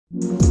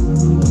Hey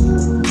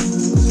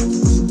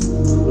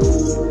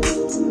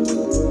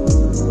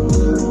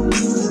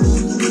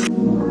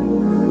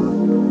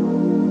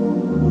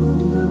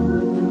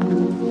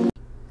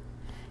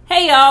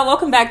y'all,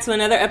 welcome back to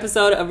another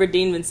episode of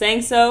Redeemed and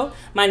Saying So.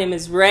 My name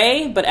is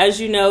Ray, but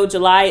as you know,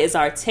 July is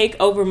our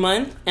takeover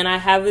month, and I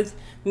have with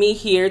me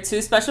here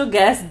two special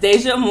guests,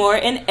 Deja Moore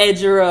and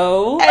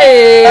Edgero.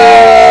 Hey,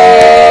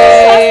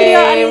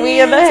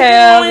 we in the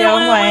house,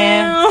 young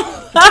man.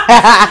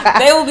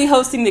 They will be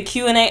hosting the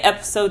Q&A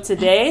episode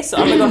today, so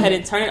I'm going to go ahead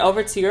and turn it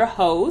over to your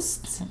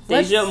hosts,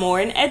 Deja Moore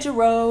and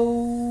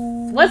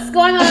Edgero. What's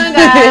going on,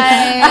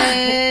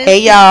 guys? Hey,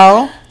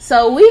 y'all.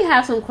 So we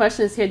have some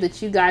questions here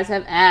that you guys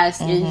have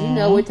asked, and you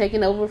know we're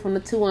taking over from the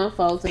 2-1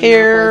 folks.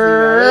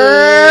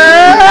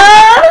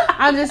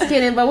 I'm just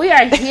kidding, but we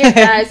are here,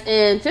 guys.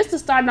 And just to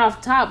start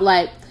off top,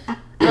 like,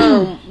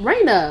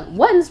 Raina,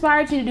 what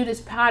inspired you to do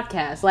this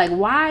podcast? Like,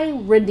 why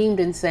Redeemed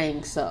and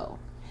Saying So?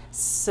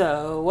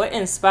 So, what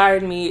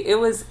inspired me, it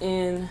was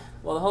the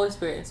Holy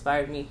Spirit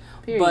inspired me,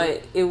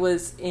 but it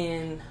was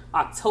in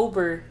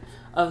October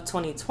of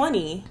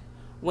 2020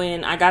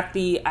 when I got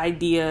the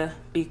idea,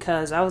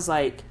 because I was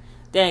like,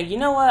 dang, you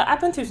know what?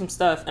 I've been through some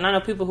stuff, and I know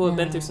people who have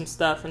been through some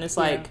stuff, and it's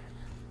like,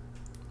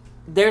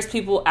 there's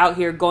people out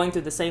here going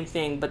through the same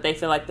thing, but they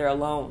feel like they're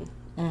alone,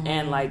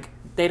 and like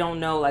they don't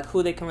know like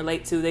who they can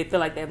relate to. They feel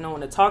like they have no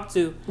one to talk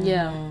to.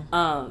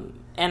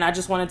 And I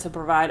just wanted to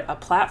provide a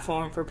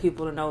platform for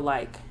people to know,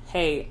 like,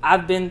 hey,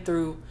 I've been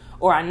through,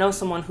 or I know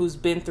someone who's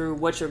been through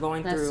what you're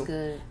going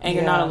through, and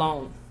you're not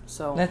alone.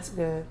 So that's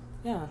good.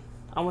 Yeah.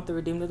 I want the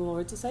Redeemed of the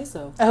Lord to say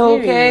so.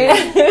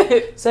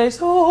 Okay. Say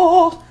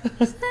so.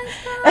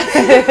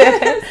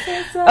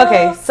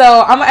 Okay,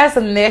 so I'm going to ask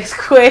the next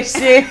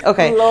question.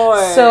 Okay.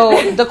 Lord.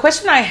 So the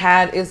question I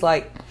had is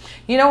like,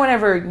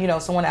 whenever,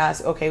 someone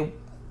asks, okay,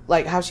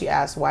 like how she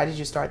asked, why did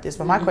you start this?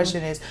 But my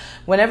question is,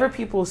 whenever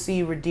people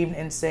see Redeemed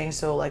and Saying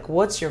So, like,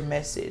 what's your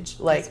message?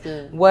 Like,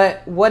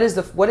 what is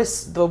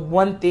the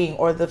one thing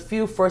or the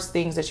few first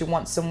things that you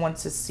want someone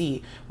to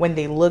see when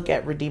they look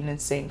at Redeemed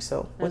and Saying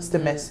So? What's the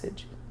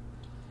message?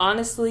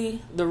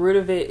 Honestly, the root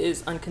of it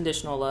is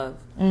unconditional love.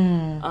 I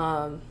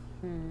love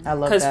that.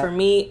 Because for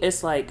me,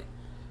 it's like,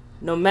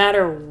 no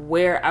matter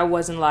where I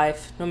was in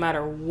life, no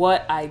matter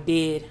what I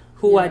did,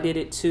 who I did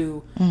it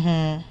to,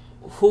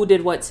 who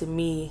did what to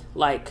me,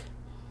 like,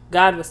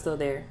 God was still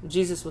there.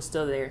 Jesus was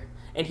still there.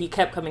 And he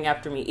kept coming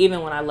after me,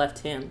 even when I left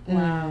him.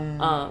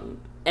 Wow.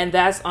 And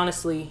that's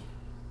honestly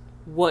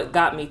what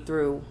got me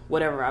through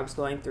whatever I was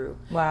going through.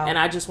 Wow. And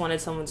I just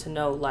wanted someone to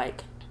know,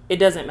 like, it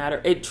doesn't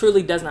matter. It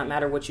truly does not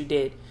matter what you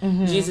did.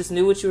 Jesus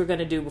knew what you were going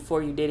to do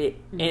before you did it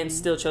and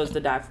still chose to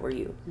die for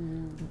you.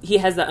 He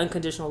has that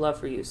unconditional love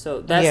for you.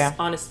 So that's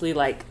honestly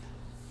like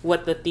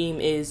what the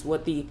theme is,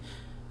 what the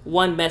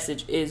one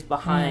message is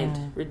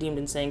behind Redeemed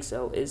and Saying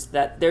So, is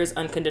that there's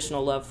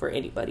unconditional love for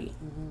anybody.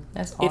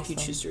 That's awesome. If you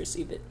choose to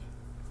receive it.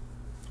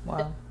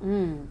 Wow.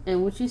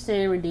 And what you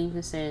saying, Redeemed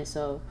and Saying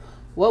So,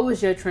 what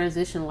was your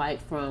transition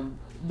like from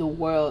the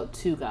world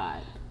to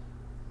God?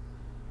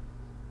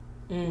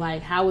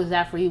 Like, how was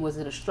that for you? Was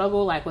it a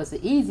struggle? Like, was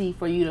it easy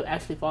for you to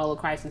actually follow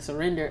Christ and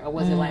surrender? Or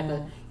was it like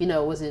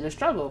was it a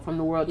struggle from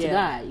the world to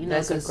God?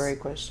 That's a great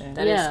question.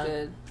 That is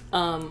good.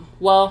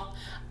 Well,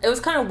 it was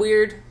kind of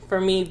weird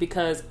for me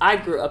because I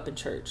grew up in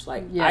church.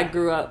 Like, I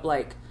grew up,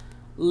 like,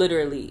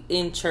 literally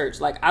in church.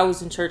 Like, I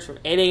was in church from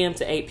 8 a.m.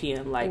 to 8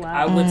 p.m. Like,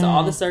 I went to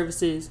all the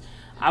services.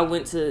 I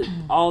went to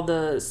all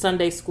the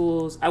Sunday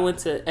schools. I went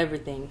to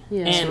everything.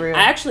 And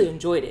I actually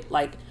enjoyed it.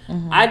 Like,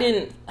 I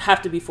didn't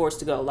have to be forced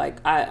to go. Like,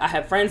 I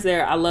had friends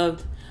there. I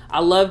loved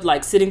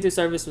like sitting through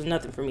service was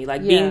nothing for me.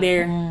 Like, being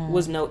there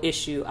was no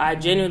issue. I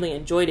genuinely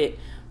enjoyed it,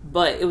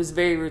 but it was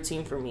very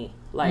routine for me.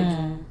 Like,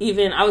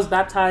 even I was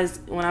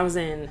baptized when I was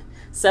in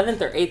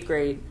 7th or 8th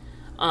grade.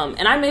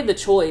 And I made the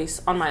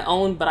choice on my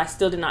own, but I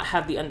still did not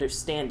have the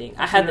understanding.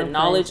 I had the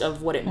knowledge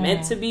of what it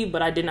meant to be,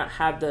 but I did not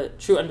have the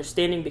true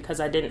understanding because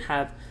I didn't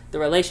have the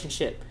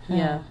relationship.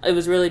 It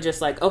was really just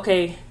like,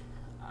 okay,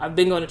 I've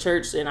been going to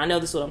church and I know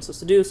this is what I'm supposed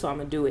to do, so I'm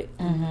going to do it.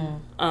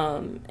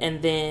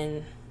 And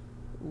then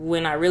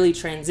when I really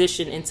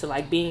transitioned into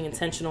like being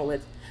intentional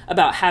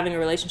about having a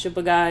relationship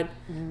with God,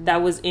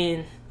 that was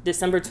in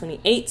December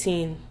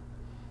 2018.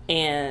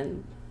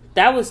 And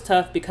that was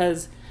tough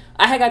because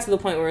I had got to the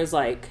point where it's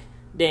like,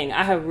 dang,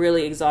 I have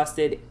really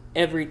exhausted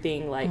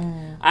everything. Like,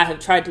 I have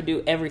tried to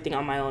do everything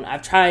on my own.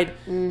 I've tried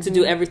to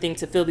do everything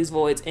to fill these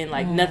voids, and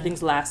like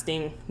nothing's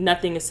lasting,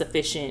 nothing is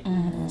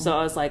sufficient. So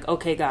I was like,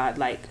 okay, God,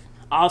 like,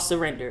 I'll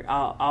surrender.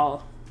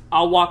 I'll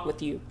walk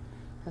with you.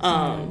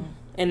 And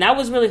that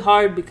was really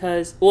hard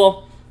because,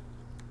 well,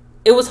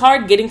 it was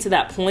hard getting to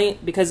that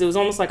point because it was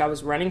almost like I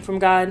was running from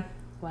God.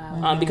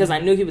 Because I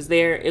knew he was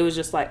there. It was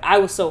just like, I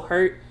was so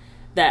hurt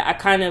that I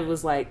kind of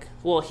was like,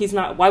 well, he's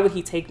not, why would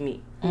he take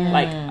me?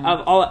 Like,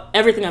 of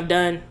everything I've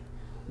done,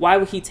 why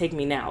would he take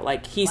me now?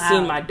 Like, he's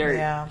seen my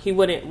dirt. He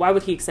wouldn't, why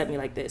would he accept me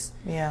like this?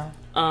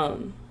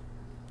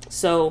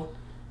 So,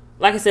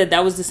 like I said,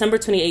 that was December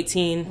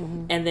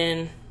 2018. And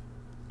then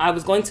I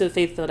was going to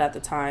Faithfield at the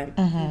time,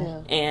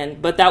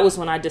 but that was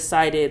when I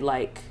decided,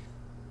 like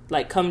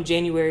come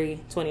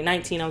January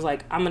 2019, I was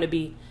like, I'm gonna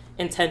be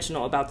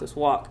intentional about this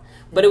walk.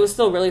 But it was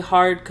still really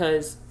hard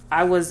because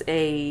I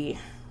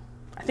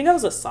think I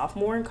was a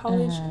sophomore in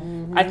college.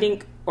 I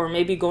think, or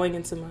maybe going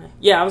into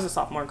I was a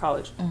sophomore in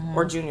college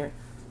or junior.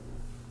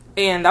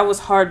 And that was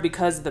hard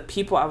because the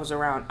people I was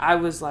around, I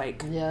was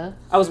like, I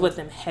was with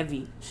them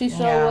heavy. She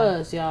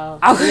was, y'all.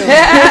 I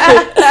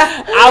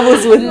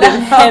was with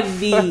them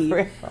heavy.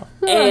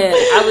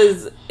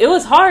 And it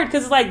was hard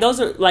because like those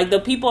are like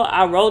the people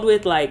I rode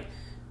with, like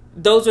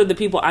those are the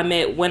people I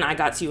met when I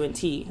got to UNT.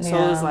 So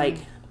it was like,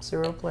 it's a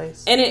real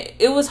place. And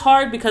it was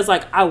hard because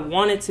like I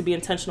wanted to be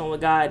intentional with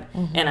God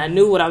and I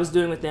knew what I was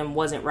doing with them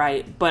wasn't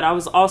right. But I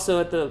was also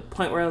at the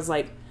point where I was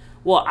like,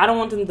 well, I don't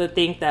want them to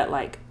think that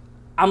like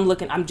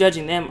I'm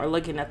judging them or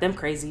looking at them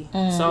crazy.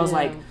 So I was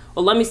like,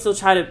 well, let me still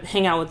try to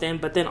hang out with them,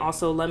 but then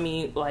also let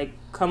me like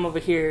come over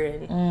here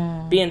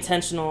and be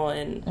intentional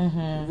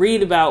and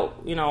read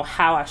about, you know,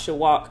 how I should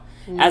walk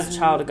as a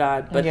child of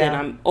God. But then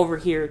I'm over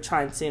here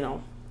trying to, you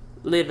know,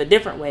 live a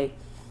different way.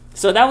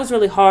 So that was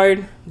really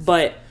hard.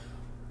 But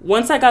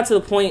once I got to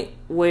the point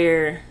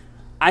where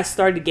I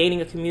started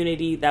gaining a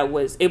community that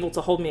was able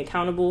to hold me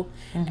accountable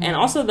and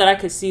also that I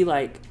could see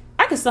like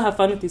I can still have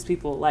fun with these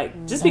people.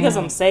 Like, just because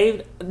I'm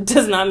saved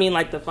does not mean,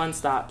 like, the fun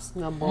stops.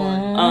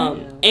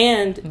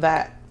 And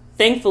that,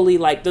 thankfully,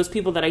 like, those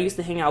people that I used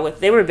to hang out with,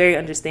 they were very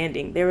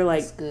understanding. They were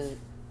like,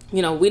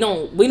 you know, we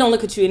don't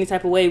look at you any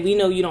type of way. We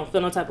know you don't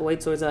feel no type of way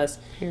towards us.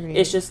 Period.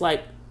 It's just,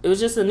 like, it was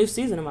just a new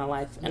season in my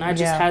life. And I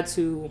just had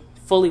to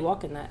fully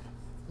walk in that.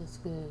 That's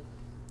good.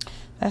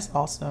 That's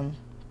awesome.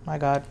 My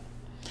God.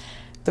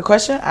 The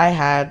question I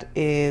had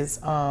is,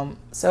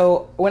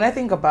 so when I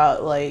think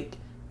about, like,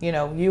 you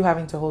know, you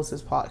having to host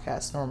this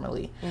podcast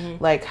normally,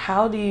 like,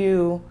 how do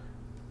you,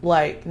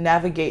 like,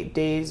 navigate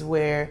days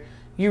where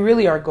you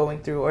really are going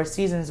through, or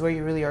seasons where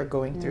you really are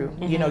going through,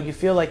 you know, you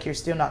feel like you're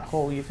still not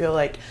whole, you feel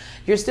like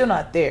you're still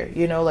not there,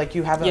 you know, like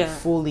you haven't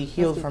fully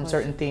healed from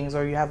certain things,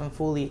 or you haven't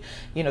fully,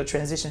 you know,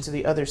 transitioned to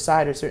the other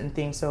side or certain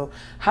things. So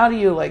how do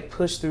you, like,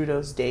 push through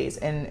those days,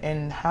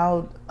 and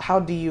how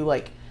do you,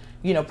 like,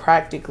 you know,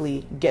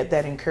 practically get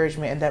that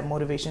encouragement and that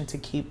motivation to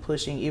keep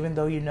pushing, even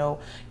though you know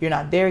you're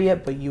not there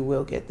yet, but you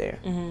will get there?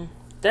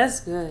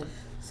 That's good.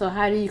 So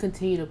how do you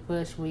continue to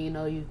push when you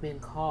know you've been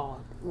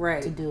called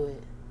to do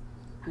it?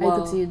 How do you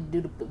continue to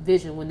do the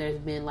vision when there's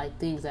been, like,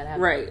 things that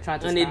have tried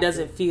to and stop it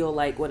doesn't feel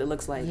like what it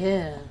looks like?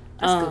 Yeah,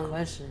 that's a good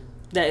question.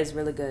 That is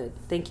really good.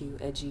 Thank you,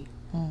 Edgy.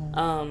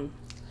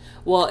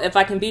 Well, if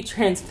I can be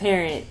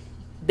transparent,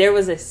 there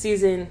was a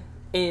season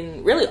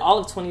in really all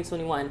of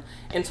 2021.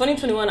 In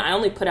 2021, I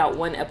only put out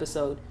one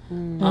episode.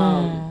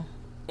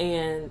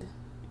 And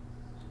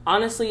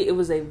honestly, it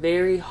was a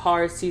very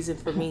hard season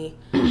for me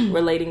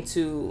relating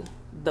to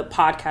the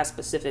podcast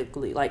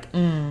specifically. Like,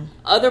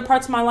 other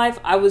parts of my life,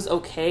 I was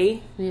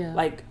okay. Yeah.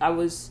 Like, I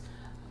was,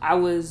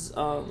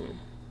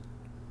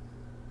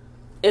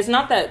 it's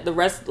not that the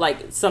rest,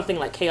 like, something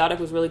like chaotic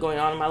was really going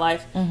on in my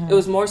life. It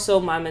was more so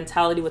my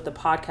mentality with the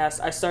podcast.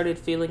 I started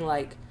feeling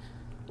like,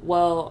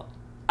 well,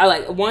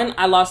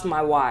 I lost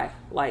my why.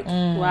 Like,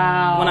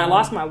 wow. When I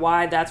lost my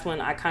why, that's when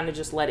I kind of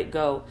just let it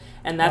go.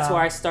 And that's where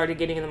I started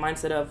getting in the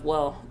mindset of,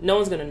 well, no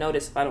one's going to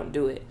notice if I don't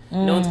do it.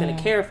 No one's going to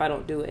care if I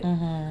don't do it.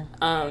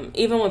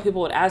 Even when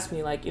people would ask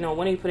me, like, you know,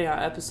 when are you putting out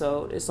an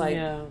episode? It's like,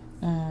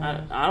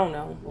 I don't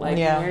know. Like,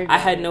 I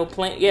had no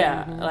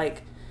plan.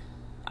 Like,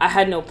 I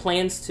had no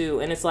plans to.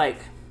 And it's like,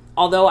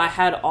 although I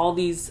had all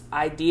these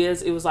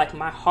ideas, it was like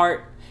my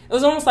heart, it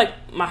was almost like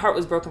my heart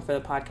was broken for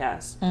the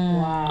podcast.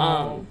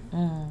 Wow.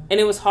 And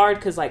it was hard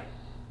because, like,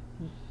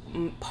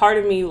 part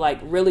of me, like,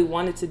 really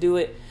wanted to do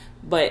it,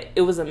 but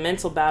it was a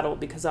mental battle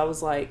because I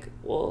was like,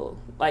 well,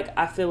 like,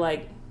 I feel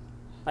like,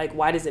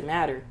 why does it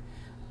matter?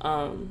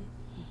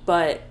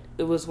 But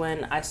it was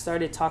when I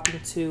started talking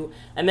to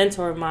a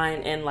mentor of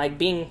mine and, like,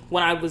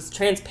 when I was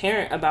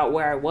transparent about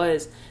where I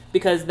was,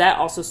 because that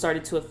also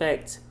started to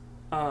affect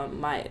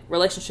my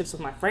relationships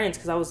with my friends,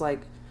 because I was like,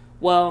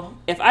 well,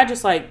 if I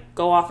just, like,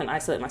 go off and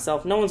isolate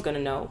myself, no one's going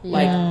to know.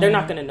 Like, they're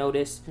not going to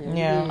notice.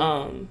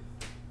 And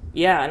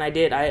I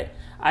did.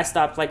 I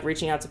stopped, like,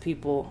 reaching out to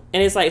people.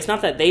 And it's, like, it's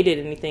not that they did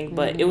anything,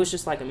 but it was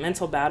just, like, a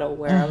mental battle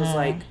where I was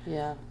like,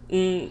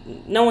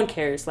 no one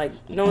cares. Like,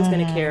 no one's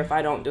going to care if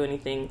I don't do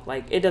anything.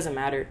 Like, it doesn't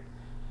matter.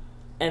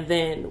 And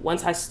then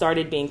once I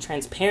started being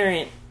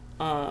transparent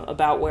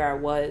about where I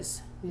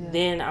was,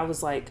 then I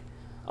was like,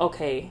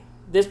 okay,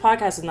 this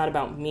podcast is not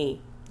about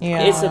me.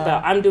 It's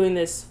about, I'm doing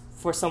this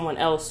for someone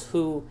else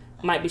who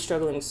might be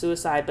struggling with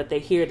suicide, but they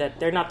hear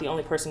that they're not the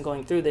only person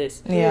going through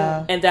this.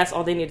 And that's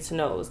all they needed to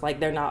know, is, like,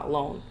 they're not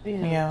alone.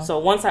 So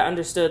once I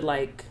understood,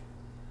 like,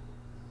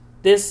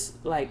 this,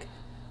 like,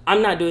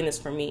 I'm not doing this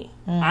for me.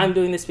 I'm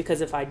doing this because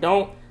if I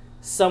don't,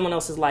 someone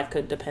else's life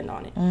could depend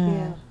on it.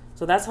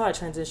 So that's how I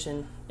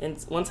transitioned.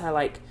 And once I,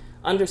 like,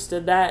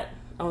 understood that,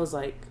 I was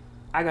like,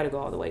 I gotta go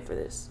all the way for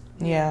this.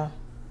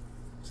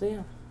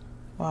 So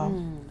Wow.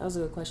 That was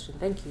a good question.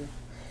 Thank you.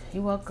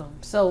 You're welcome.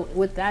 So,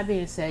 with that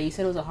being said, you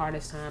said it was the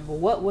hardest time, but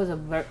what was a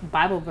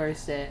Bible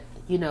verse that,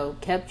 you know,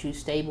 kept you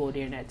stable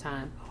during that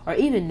time? Or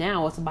even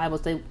now,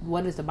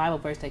 what is the Bible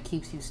verse that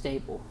keeps you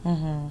stable?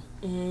 That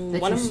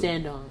you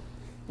stand on?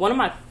 One of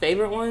my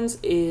favorite ones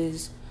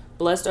is,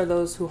 "Blessed are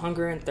those who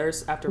hunger and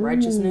thirst after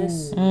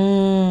righteousness."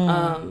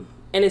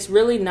 And it's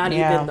really not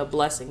even the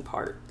blessing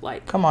part.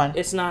 Like, come on.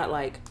 It's not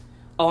like,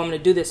 oh, I'm going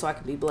to do this so I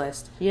can be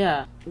blessed.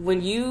 Yeah.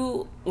 When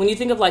you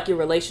think of like your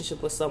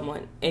relationship with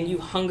someone and you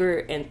hunger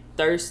and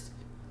thirst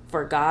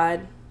for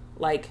God,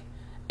 like,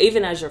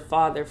 even as your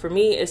father, for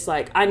me, it's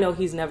like, I know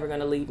he's never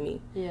going to leave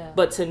me. Yeah.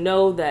 But to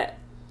know that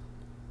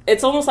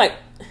it's almost like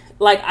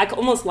I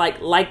almost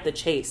like the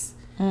chase.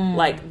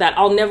 Like that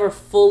I'll never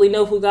fully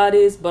know who God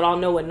is, but I'll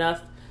know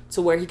enough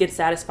to where he can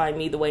satisfy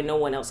me the way no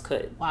one else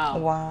could.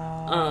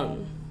 Wow.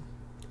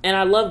 And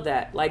I love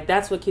that. Like,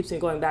 that's what keeps me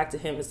going back to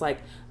him. It's like,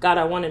 God,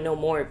 I want to know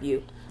more of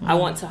you. I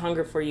want to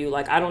hunger for you.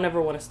 Like, I don't ever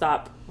want to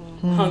stop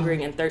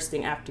hungering and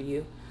thirsting after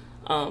you.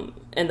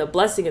 And the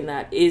blessing in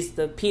that is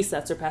the peace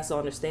that surpasses all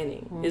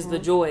understanding, is the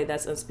joy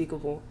that's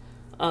unspeakable.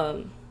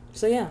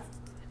 So, yeah.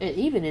 And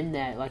even in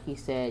that, like you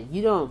said,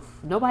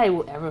 nobody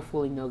will ever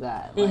fully know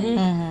God. Like, you're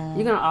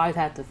going to always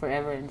have to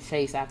forever and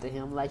chase after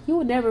him. Like, you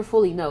will never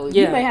fully know.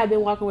 You may have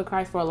been walking with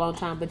Christ for a long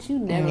time, but you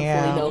never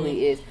fully know who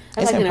he is.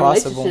 That's it's like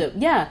impossible. In a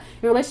relationship. Yeah.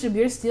 In a relationship,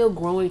 you're still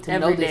growing to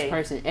know this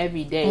person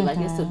every day. Like,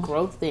 it's a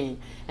growth thing.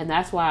 And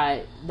that's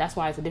why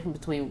it's a difference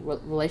between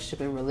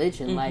relationship and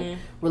religion. Like,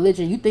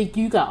 religion, you think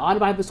you got all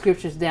the Bible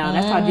scriptures down.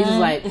 That's why Jesus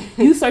like,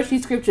 you search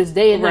these scriptures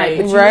day and night,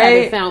 but you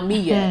haven't found me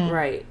yet.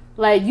 Right.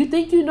 Like, you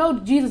think you know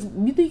Jesus,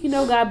 you think you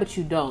know God, but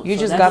you don't. You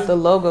just got the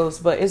logos,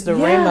 but it's the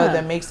rhema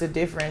that makes the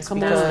difference,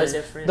 because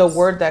the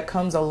word that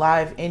comes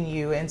alive in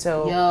you. And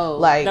so,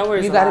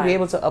 you got to be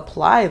able to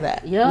apply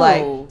that.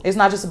 Like, it's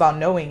not just about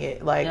knowing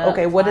it. Like,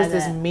 okay, what does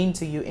this mean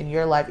to you in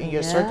your life, in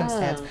your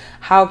circumstance?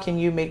 How can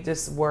you make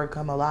this word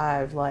come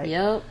alive? Like,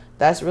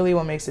 that's really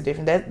what makes it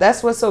different.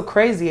 That's what's so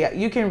crazy.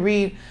 You can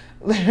read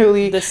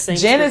literally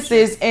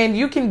Genesis and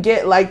you can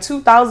get like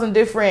 2,000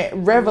 different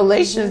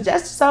revelations.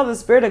 That's just how the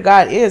Spirit of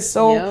God is,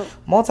 so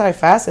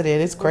multifaceted.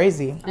 It's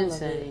crazy.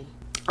 Insane.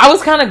 I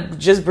was kind of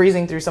just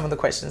breezing through some of the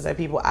questions that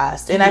people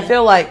asked, and I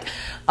feel like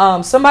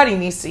somebody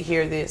needs to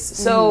hear this.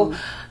 So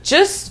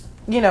just,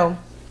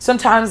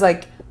 sometimes,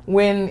 like,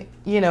 when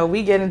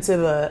we get into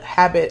the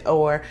habit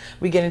or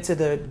we get into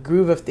the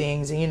groove of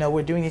things, and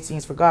we're doing these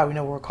things for God, we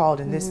know we're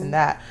called and this and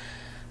that,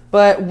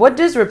 but what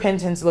does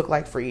repentance look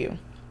like for you?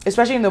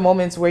 Especially in the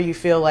moments where you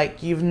feel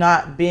like you've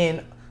not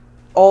been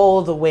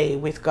all the way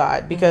with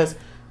God, because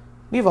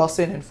we've all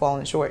sinned and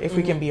fallen short, if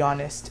we can be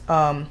honest.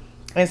 And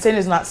sin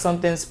is not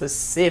something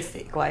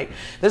specific. Like,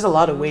 there's a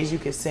lot of ways you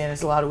could sin.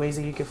 There's a lot of ways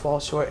that you could fall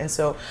short. And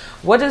so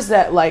what does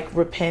that, like,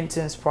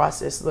 repentance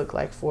process look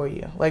like for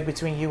you? Like,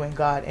 between you and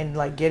God, and,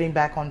 like, getting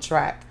back on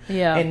track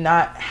and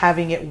not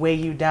having it weigh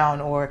you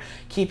down or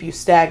keep you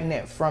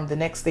stagnant from the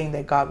next thing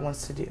that God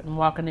wants to do. And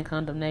walking in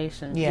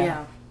condemnation.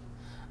 Yeah.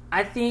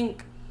 I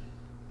think,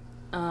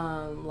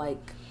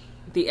 like,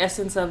 the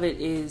essence of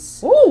it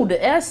is... Ooh,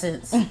 the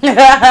essence.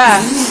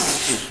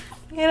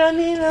 You don't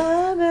need a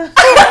lot.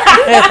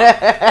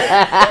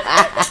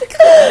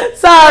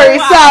 Sorry.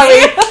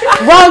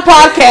 Wrong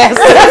podcast.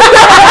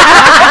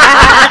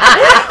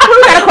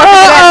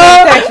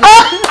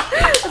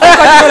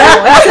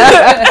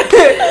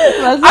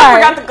 I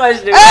forgot the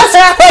question.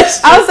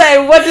 I was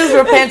saying, what does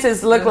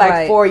repentance look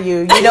like for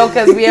you?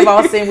 Because we have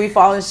all sinned, we've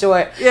fallen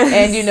short.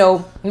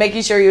 And,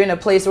 making sure you're in a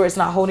place where it's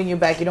not holding you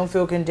back. You don't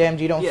feel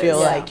condemned. You don't feel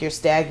like you're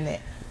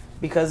stagnant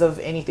because of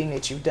anything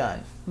that you've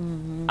done.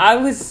 I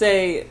would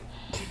say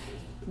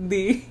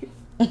the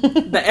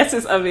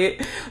essence of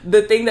it,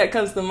 the thing that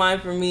comes to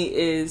mind for me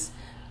is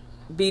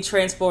be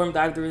transformed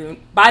by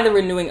the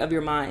renewing of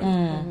your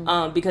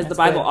mind. Because the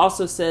Bible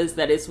also says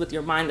that it's with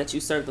your mind that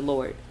you serve the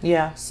Lord.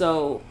 Yeah.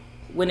 So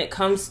when it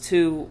comes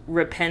to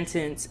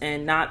repentance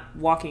and not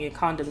walking in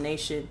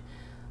condemnation,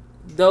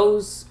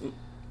 those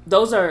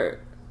are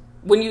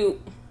when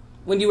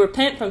you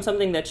repent from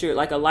something that you're,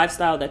 like, a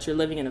lifestyle that you're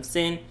living in of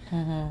sin,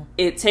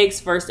 it takes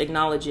first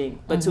acknowledging.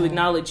 But to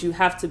acknowledge, you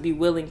have to be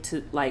willing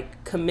to,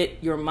 like, commit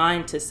your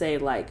mind to say,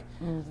 like,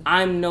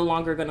 I'm no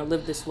longer going to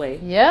live this way.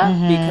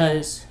 Yeah.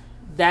 Because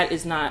that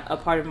is not a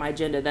part of my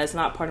agenda. That's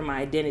not part of my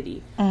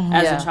identity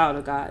as a child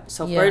of God.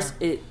 So first,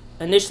 it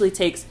initially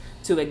takes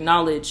to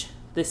acknowledge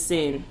the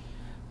sin,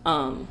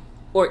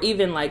 or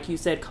even, like you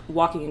said,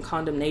 walking in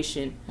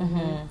condemnation.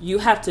 You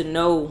have to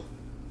know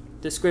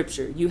the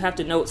scripture. You have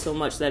to know it so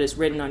much that it's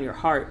written on your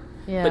heart,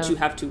 but you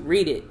have to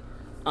read it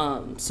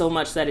so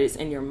much that it's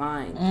in your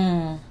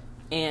mind.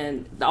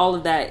 And all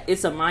of that,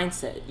 it's a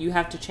mindset. You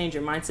have to change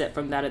your mindset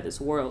from that of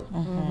this world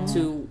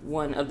to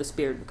one of the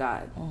Spirit of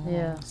God.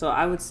 So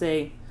I would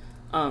say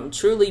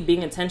truly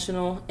being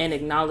intentional and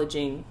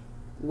acknowledging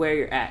where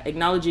you're at,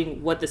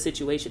 acknowledging what the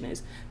situation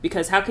is.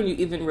 Because how can you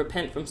even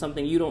repent from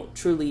something you don't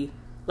truly,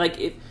 like,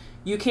 if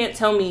you can't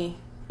tell me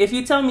if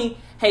you tell me,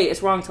 hey,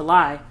 it's wrong to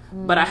lie,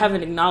 but I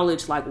haven't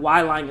acknowledged like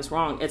why lying is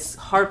wrong, it's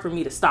hard for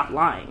me to stop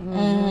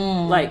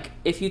lying. Like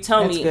if you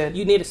tell me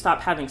you need to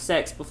stop having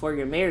sex before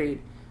you're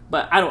married,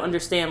 but I don't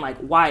understand like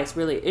why it's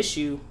really an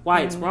issue,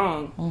 why it's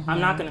wrong, I'm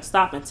not going to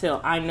stop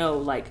until I know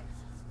like,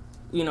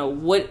 you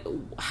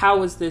know,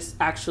 how is this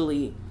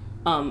actually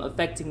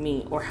affecting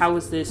me, or how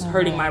is this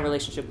hurting my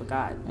relationship with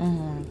God?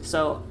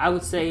 So I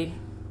would say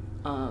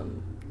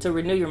to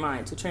renew your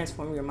mind, to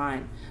transform your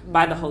mind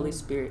by the Holy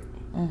Spirit.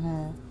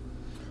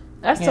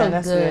 That's so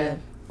good.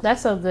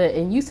 That's so good.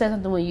 And you said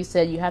something when you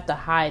said you have to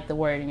hide the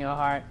word in your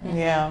heart.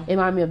 Yeah. It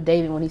reminded me of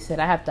David when he said,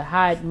 I have to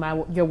hide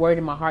your word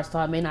in my heart so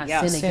I may not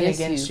sin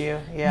against you.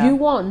 Yeah. You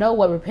won't know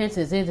what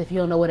repentance is if you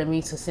don't know what it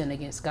means to sin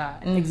against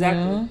God.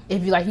 Exactly.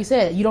 If you, like you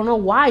said, you don't know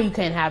why you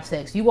can't have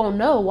sex. You won't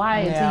know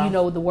why until you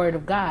know the word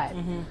of God.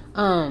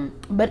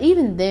 But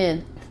even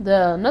then,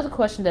 another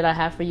question that I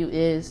have for you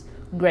is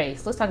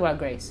grace. Let's talk about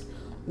grace.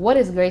 What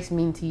does grace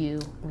mean to you?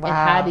 Wow. And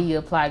how do you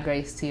apply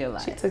grace to your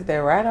life? She took that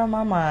right on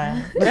my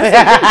mind.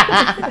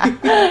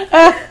 That's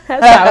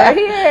why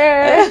we're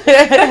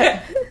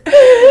here.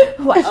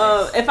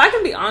 If I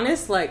can be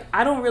honest, like,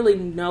 I don't really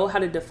know how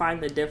to define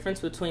the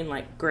difference between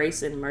like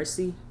grace and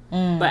mercy.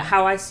 But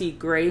how I see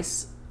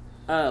grace,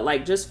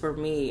 like just for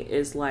me,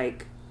 is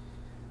like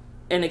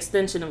an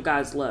extension of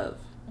God's love.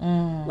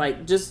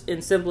 Like just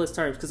in simplest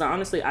terms, because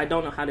honestly I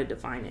don't know how to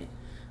define it.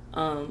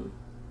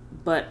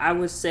 But I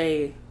would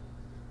say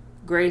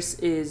grace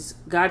is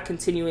God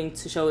continuing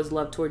to show his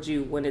love towards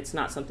you when it's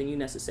not something you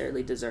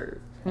necessarily deserve.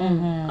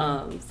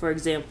 For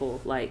example,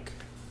 like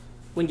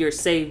when you're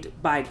saved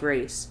by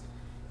grace,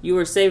 you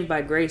were saved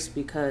by grace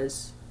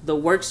because the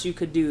works you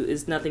could do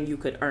is nothing you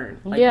could earn.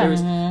 Like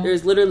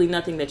there's literally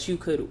nothing that you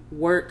could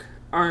work,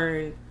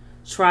 earn,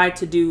 try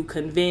to do,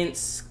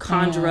 convince,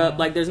 conjure up.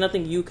 Like there's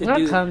nothing you could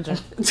do. Conjure.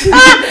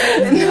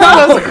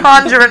 No,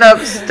 conjuring up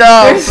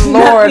stuff.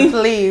 Lord,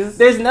 please.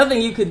 There's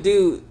nothing you could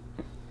do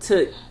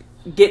to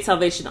get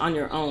salvation on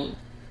your own,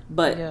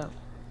 but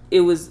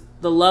it was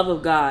the love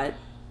of God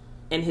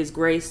and his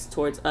grace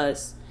towards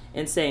us,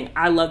 and saying,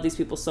 I love these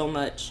people so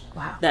much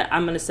that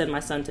I'm going to send my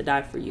son to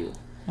die for you.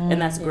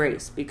 And that's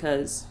grace,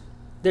 because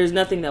there's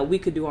nothing that we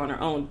could do on our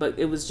own, but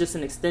it was just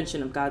an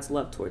extension of God's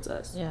love towards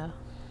us. And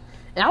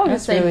I would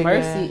just say really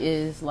mercy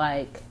is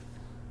like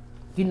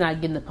you're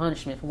not getting the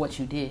punishment for what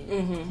you did.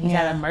 He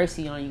had a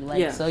mercy on you,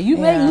 like so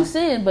you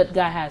sin, but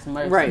God has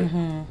mercy,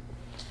 right?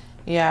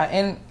 Yeah,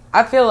 and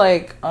I feel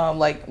like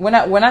when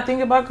I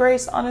think about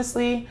grace,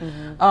 honestly,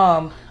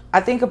 I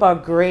think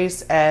about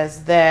grace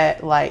as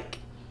that like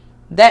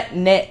that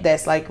net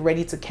that's like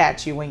ready to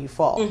catch you when you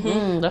fall.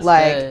 That's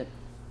like good.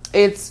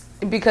 It's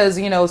because,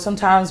 you know,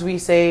 sometimes we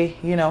say,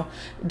 you know,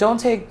 don't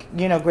take,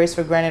 you know, grace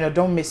for granted, or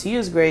don't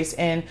misuse grace.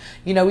 And,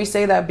 you know, we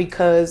say that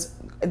because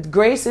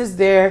grace is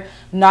there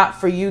not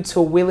for you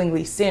to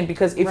willingly sin,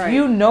 because if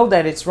you know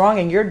that it's wrong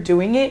and you're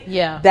doing it,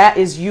 that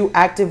is you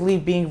actively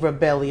being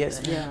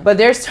rebellious. But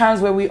there's times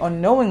where we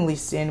unknowingly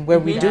sin, where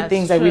we do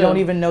things that we don't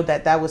even know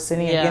that was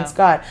sinning against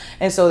God.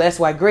 And so that's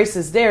why grace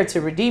is there to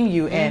redeem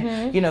you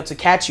and, you know, to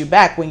catch you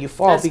back when you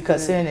fall,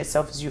 because sin in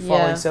itself is you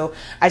falling. So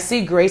I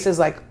see grace as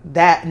like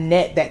that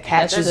net that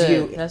catches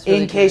you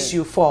in case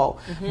you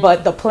fall.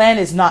 But the plan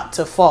is not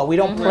to fall. We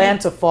don't plan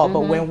to fall,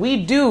 but when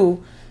we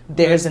do,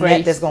 there's a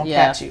net that's going to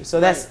catch you. So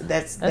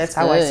that's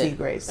how I see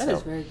grace. That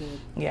is very good.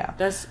 Yeah.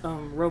 That's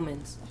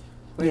Romans,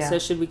 where it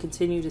says, should we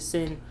continue to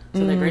sin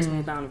so that grace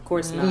may abound? Of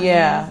course not.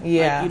 Yeah.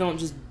 Like, you don't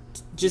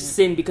just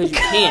sin because you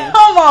can.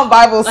 Come on,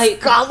 Bible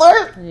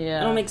scholar.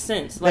 It don't make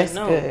sense. Like,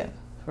 that's good.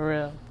 For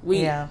real.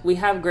 We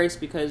have grace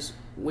because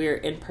we're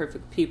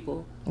imperfect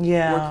people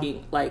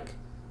working, like,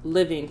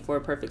 living for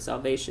a perfect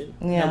salvation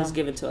that was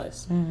given to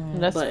us.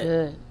 That's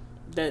good.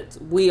 That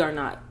we are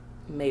not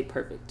made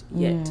perfect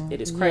yet.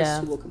 It is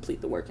Christ who will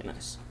complete the work in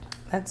us.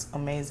 That's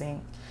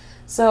amazing.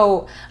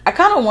 So I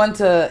kind of want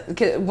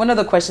to, one of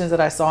the questions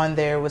that I saw in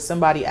there was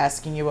somebody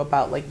asking you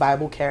about like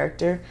Bible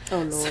character.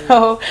 Oh Lord.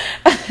 So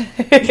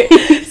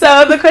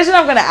the question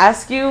I'm going to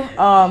ask you,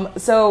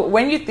 so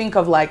when you think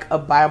of like a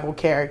Bible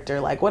character,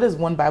 like what is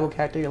one Bible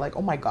character you're like,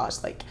 oh my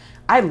gosh, like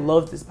I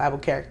love this Bible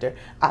character.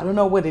 I don't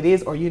know what it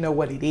is, or you know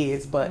what it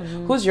is, but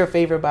who's your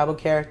favorite Bible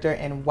character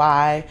and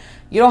why?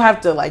 You don't have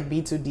to like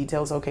be too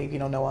details. Okay, if you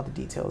don't know all the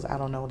details, I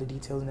don't know the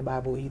details in the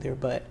Bible either,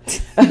 but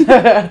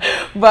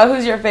but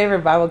who's your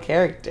favorite Bible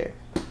character?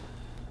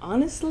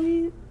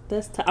 Honestly,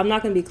 I'm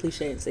not gonna be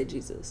cliche and say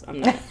Jesus. I'm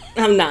not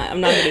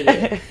gonna do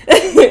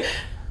it.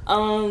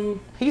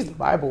 He's the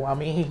Bible. I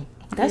mean,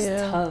 that's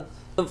tough.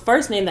 The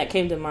first name that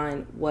came to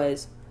mind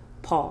was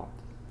Paul,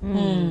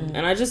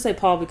 and I just say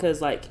Paul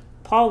because like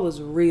Paul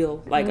was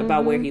real, like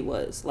about where he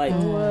was. Like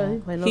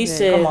he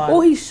said,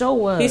 he sure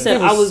was. He said,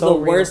 was I was so the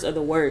worst of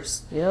the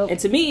worst. And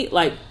to me,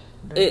 like,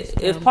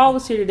 if Paul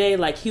was here today,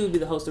 like he would be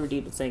the host of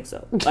Redeemed and Saying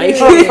So. Like,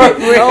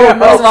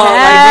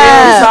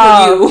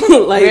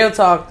 real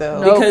talk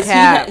though, because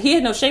he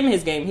had no shame in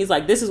his game. He's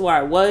like, this is where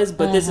I was,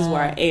 but this is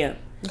where I am.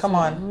 Come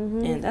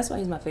on, and that's why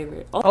he's my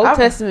favorite. Old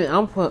Testament,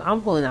 I'm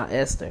pulling out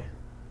Esther.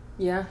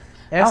 Yeah.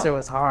 Esther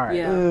was hard.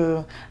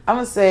 Yeah. I'm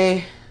gonna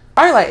say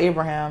probably like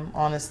Abraham.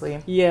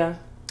 Honestly, yeah.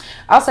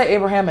 I'll say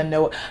Abraham and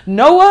Noah.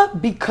 Noah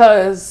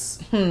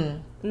because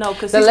no,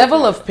 because the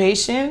level of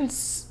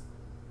patience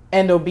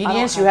and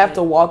obedience you have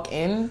to walk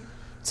in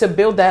to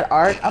build that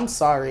ark. I'm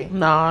sorry.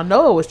 Nah,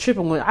 Noah was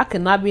tripping with. I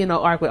could not be in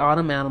no ark with all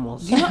them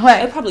animals. You know,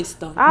 like, it probably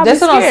stunk.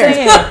 That's what I'm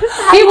saying.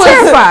 He was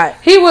terrified.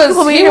 He was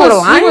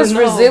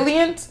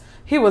resilient.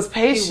 He was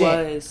patient.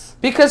 He was.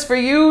 Because for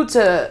you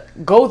to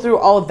go through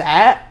all of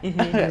that,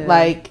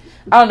 like,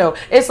 I don't know.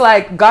 It's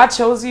like God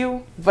chose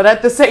you, but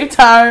at the same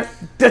time,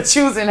 the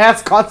choosing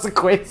has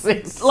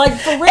consequences. Like,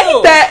 for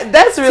real.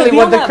 That's really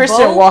what the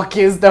Christian walk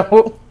is,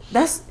 though.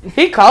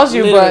 He calls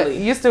you, literally.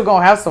 But you still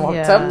gonna have some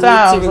tough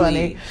times,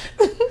 honey.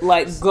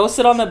 Like, go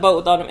sit on the boat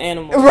with all them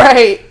animals.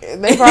 Right.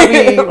 They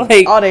probably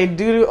like, all they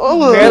do.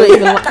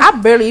 I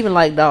barely even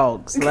like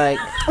dogs. Like,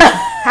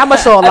 how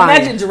much so a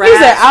lion? Imagine giraffes. He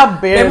said, I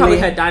barely. They probably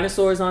had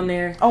dinosaurs on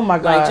there. Oh my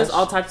god. Like, just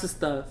all types of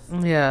stuff.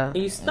 Yeah. And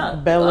you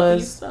stuck. Bellas.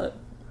 You stuck.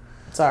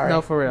 Sorry.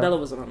 No, for real. Bella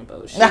wasn't on the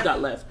boat. She got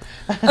left.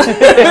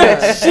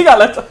 She got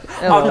left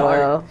on the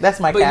boat. That's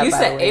my cat. But you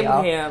said way,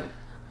 Abraham.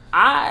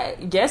 I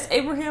guess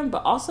Abraham,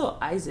 but also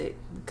Isaac,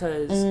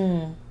 because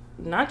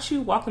not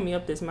you walking me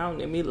up this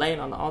mountain and me laying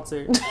on the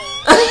altar.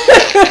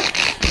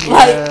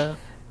 Like,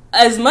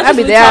 as much as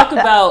we talk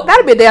about,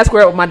 that'd be a dad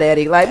square with my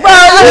daddy. Like, bro,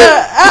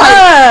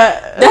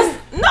 that's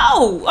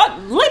no.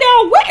 Lay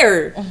down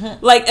where?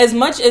 Like, as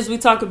much as we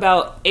talk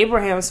about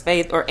Abraham's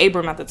faith or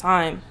Abram at the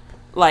time,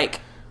 like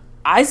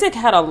Isaac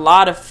had a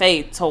lot of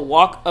faith to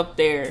walk up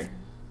there.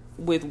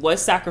 With what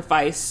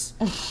sacrifice?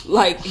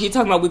 Like, he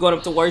talking about we going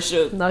up to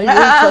worship. No, he really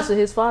trusted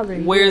his father.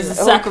 Where's the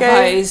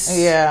sacrifice?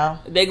 Yeah.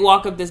 They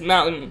walk up this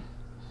mountain,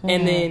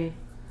 and then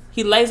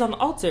he lays on the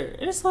altar.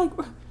 And it's like,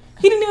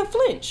 he didn't even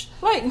flinch.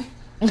 Like,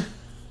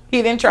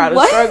 he didn't try to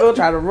struggle,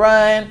 try to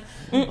run.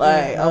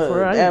 Like,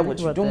 Dad, what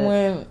you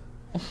doing?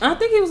 I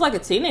think he was like a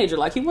teenager.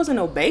 Like, he wasn't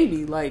no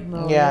baby. Like,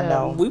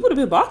 no. We would have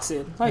been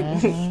boxing. Like,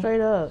 straight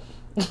up.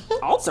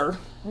 Altar.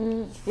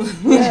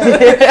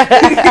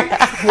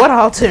 What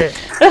altar?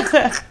 No,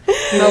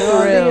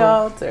 for real. The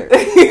altar.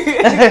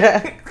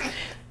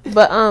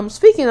 But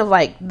speaking of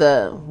like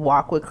the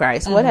walk with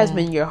Christ, what has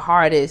been your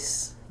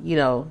hardest,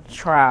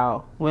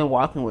 trial when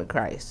walking with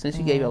Christ since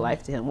you gave your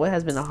life to Him? What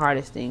has been the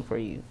hardest thing for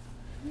you?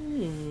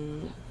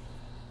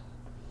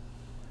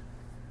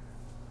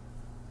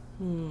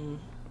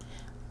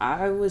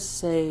 I would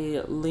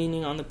say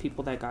leaning on the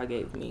people that God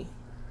gave me.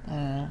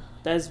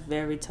 That's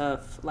very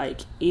tough.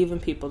 Like, even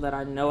people that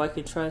I know I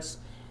can trust,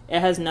 it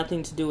has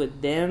nothing to do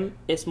with them.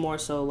 It's more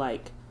so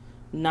like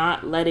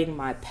not letting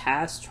my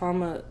past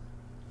trauma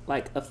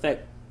like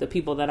affect the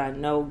people that I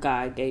know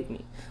God gave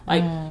me.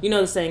 Like,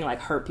 the saying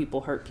like hurt people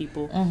hurt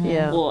people.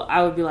 Yeah. Well,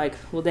 I would be like,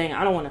 well, dang,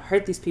 I don't want to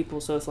hurt these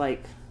people. So it's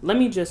like, let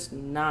me just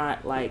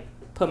not like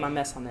put my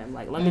mess on them.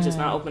 Like, let me just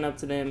not open up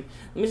to them.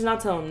 Let me just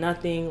not tell them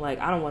nothing. Like,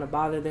 I don't want to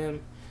bother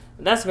them.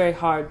 That's very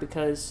hard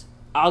because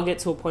I'll get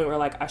to a point where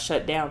like I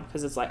shut down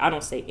because it's like I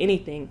don't say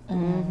anything.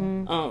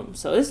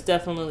 So it's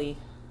definitely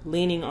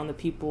leaning on the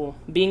people,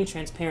 being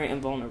transparent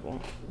and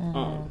vulnerable.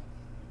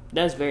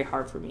 That's very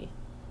hard for me.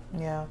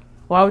 Yeah.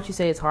 Why would you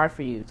say it's hard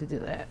for you to do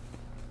that?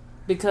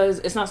 Because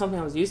it's not something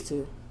I was used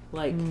to.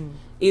 Like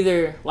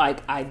either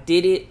like I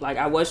did it, like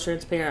I was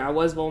transparent, I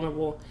was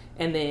vulnerable,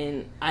 and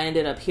then I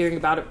ended up hearing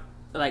about it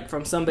like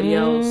from somebody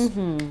else,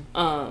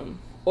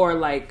 or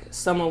like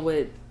someone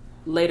would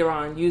later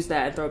on use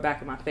that and throw it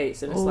back in my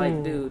face, and it's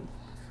like, dude,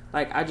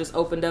 like I just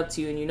opened up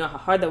to you, and you know how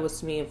hard that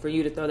was to me, and for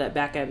you to throw that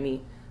back at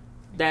me,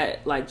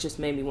 that like just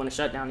made me want to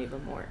shut down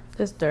even more.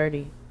 That's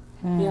dirty.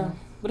 Yeah,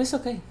 but it's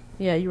okay.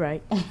 Yeah, you're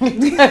right.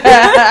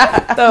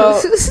 So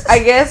I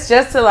guess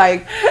just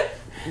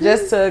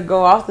to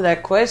go off to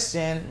that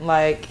question,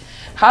 like,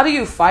 how do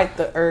you fight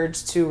the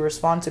urge to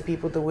respond to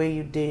people the way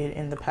you did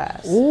in the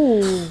past?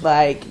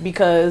 Like,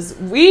 because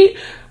we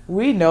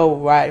know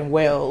right and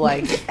well,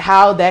 like,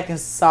 how that can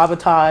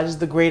sabotage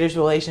the greatest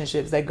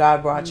relationships that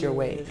God brought your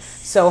way.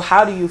 So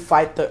how do you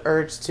fight the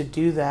urge to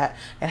do that?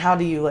 And how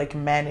do you, like,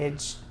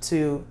 manage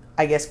to,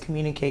 I guess,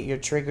 communicate your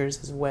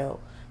triggers as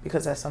well?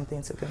 Because that's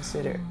something to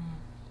consider.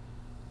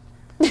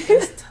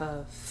 It's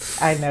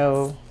tough. I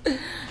know.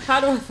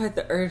 How do I fight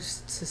the urge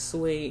to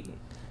swing?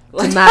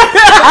 Like, to not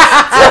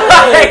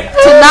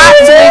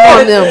swing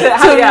on them.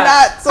 How do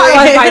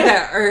I fight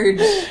that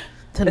urge?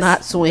 To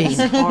not swing.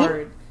 It's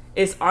hard.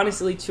 It's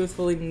honestly,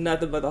 truthfully,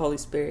 nothing but the Holy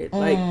Spirit.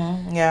 Like,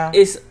 yeah.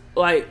 It's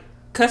like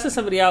cussing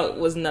somebody out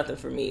was nothing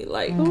for me.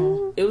 Like,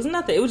 it was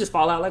nothing. It would just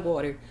fall out like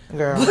water.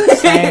 Girl,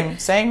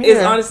 same here.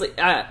 It's honestly,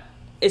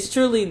 it's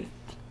truly,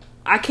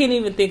 I can't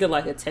even think of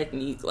like a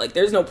technique. Like,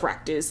 there's no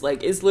practice.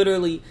 Like, it's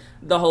literally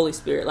the Holy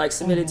Spirit. Like,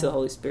 submitting to the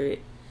Holy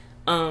Spirit.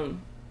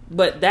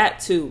 But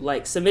that too,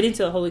 like submitting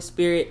to the Holy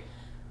Spirit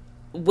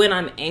when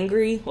I'm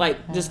angry.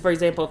 Like, just for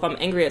example, if I'm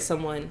angry at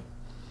someone,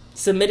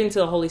 submitting to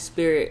the Holy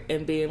Spirit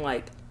and being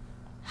like,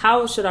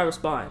 how should I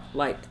respond?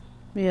 Like,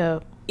 yeah.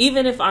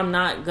 Even if I'm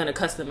not gonna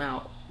cuss them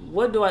out,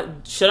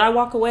 should I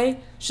walk away?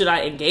 Should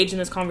I engage in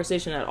this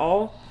conversation at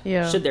all?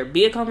 Yeah. Should there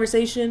be a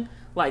conversation?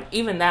 like,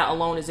 even that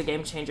alone is a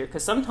game changer.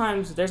 Because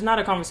sometimes there's not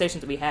a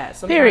conversation to be had.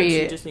 Sometimes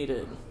you just need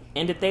to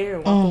end it there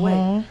and walk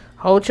away.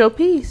 Hold your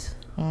peace.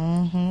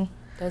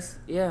 That's,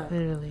 yeah.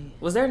 Literally.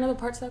 Was there another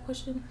part to that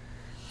question?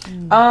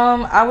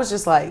 I was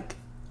just like,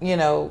 you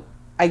know,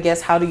 I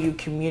guess, how do you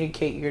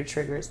communicate your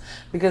triggers?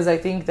 Because I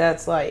think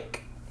that's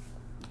like,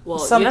 well,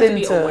 something you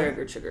have to be aware of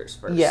your triggers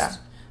first. Yeah.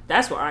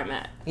 That's where I'm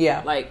at.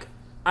 Yeah. Like,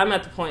 I'm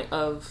at the point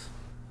of,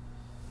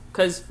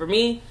 because for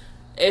me,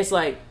 it's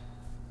like,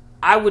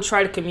 I would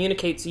try to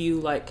communicate to you,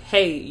 like,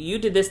 hey, you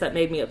did this that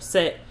made me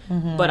upset,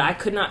 but I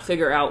could not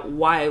figure out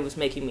why it was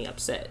making me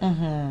upset.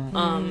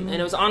 And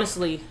it was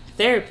honestly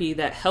therapy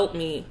that helped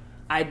me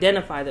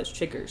identify those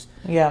triggers.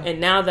 Yeah.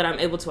 And now that I'm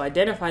able to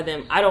identify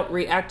them, I don't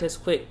react as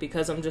quick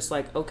because I'm just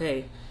like,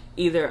 okay,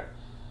 either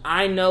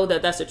I know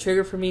that that's a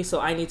trigger for me, so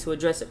I need to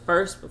address it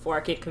first before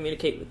I can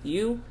communicate with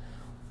you,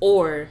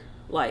 or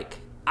like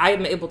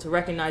I'm able to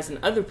recognize in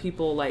other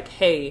people, like,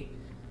 hey,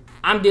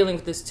 I'm dealing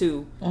with this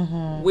too.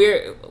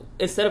 We're,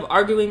 instead of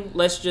arguing,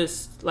 let's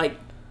address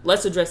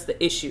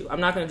the issue. I'm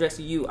not going to address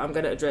you. I'm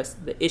going to address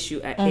the issue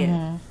at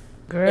hand.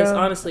 Girl. It's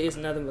honestly, it's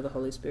nothing but the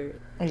Holy Spirit.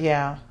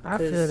 Yeah. I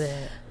feel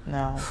that.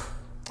 No.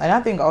 And I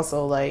think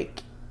also,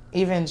 like,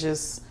 even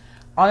just,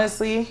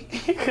 honestly,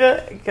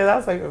 because I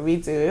was like,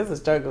 me too, it's a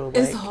struggle. Like,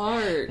 It's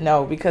hard.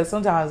 No, because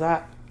sometimes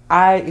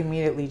I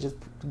immediately just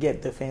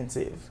get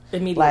defensive.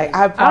 Immediately. Like,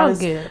 I promise,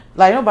 don't get it.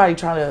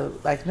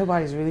 like,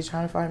 nobody's really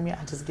trying to find me.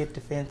 I just get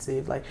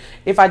defensive. Like,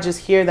 if I just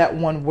hear that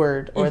one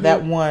word or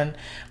that one,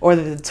 or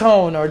the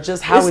tone, or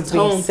just how it's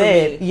being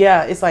said,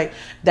 yeah, it's like,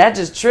 that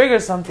just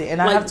triggers something,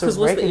 and I have to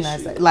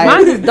recognize that. Like,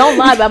 mine is, don't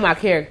lie about my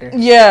character.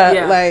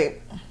 Yeah, like,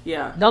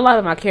 yeah. Don't lie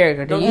about my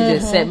character. Then you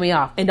just set me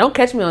off. And don't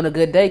catch me on a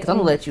good day, because I'm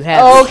going to let you have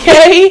it.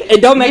 Okay.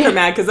 And don't make her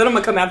mad, because then I'm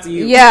going to come after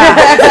you. Yeah.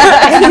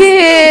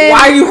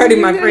 Why are you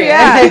hurting my friend?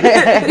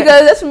 Yeah. Because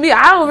that's for me.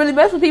 I don't really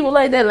mess with people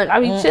like that. Like,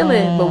 I be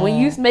chilling. But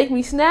when you make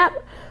me snap,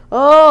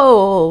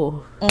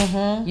 you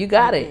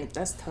got it.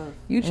 That's tough.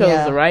 You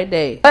chose the right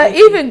day.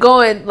 Even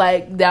going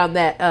like down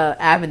that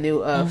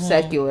avenue of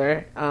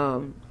secular,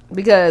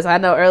 because I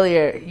know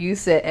earlier you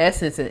said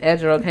Essence and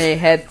Ezra Kane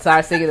had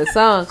started singing the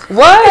song.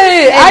 What?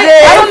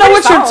 I don't know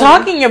what you're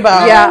talking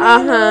about.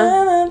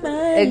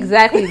 Yeah,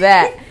 exactly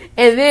that.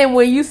 And then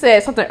when you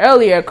said something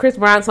earlier, Chris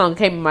Brown's song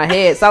came in my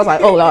head, so I was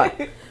like, "Oh Lord,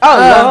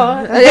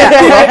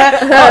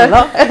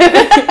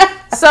 yeah."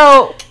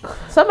 So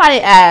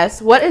somebody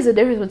asked, "What is the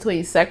difference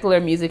between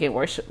secular music and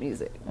worship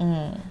music?"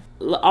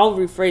 I'll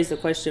rephrase the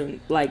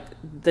question, like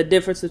the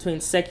difference between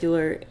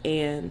secular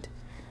and,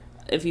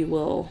 if you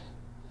will,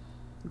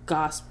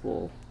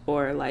 gospel,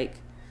 or like,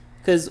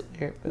 because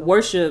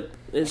worship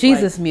is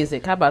Jesus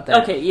music. How about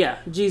that? Okay, yeah,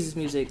 Jesus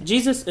music,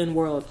 Jesus and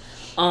world.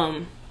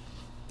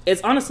 It's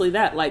honestly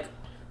that, like,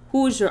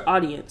 who is your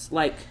audience?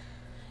 Like,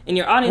 and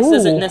your audience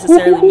doesn't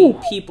necessarily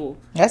mean people.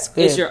 That's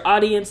good. Is your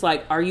audience,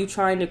 like, are you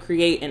trying to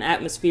create an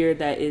atmosphere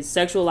that is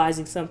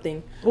sexualizing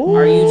something?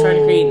 Are you trying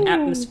to create an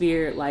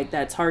atmosphere like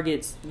that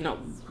targets,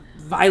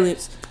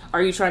 violence?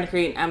 Are you trying to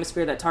create an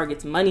atmosphere that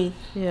targets money?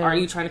 Are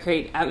you trying to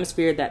create an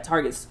atmosphere that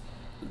targets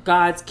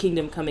God's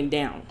kingdom coming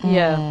down?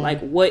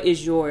 Like,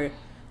 who's your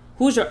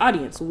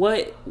audience?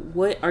 What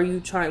are you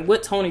trying,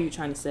 what tone are you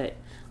trying to set?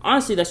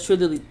 Honestly, that's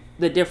truly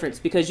the difference,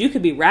 because you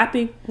could be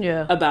rapping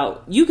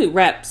you could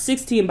rap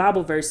 16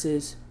 Bible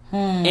verses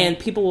and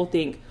people will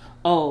think,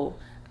 oh,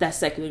 that's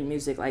secular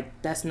music, like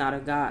that's not a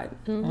God.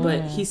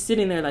 But he's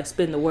sitting there like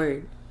spitting the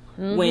word,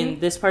 when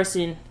this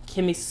person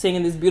can be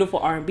singing this beautiful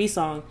R&B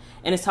song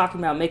and is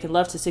talking about making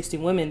love to 16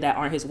 women that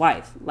aren't his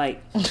wife.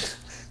 Like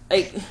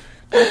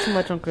Not too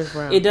much on Chris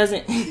Brown. It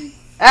doesn't.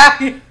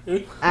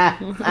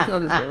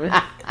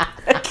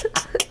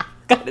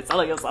 God, it's all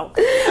like yourself.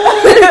 She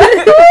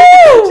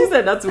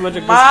said not too much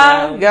of Chris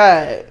Brown. My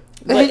God.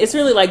 But it's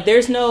really like,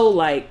 there's no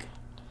like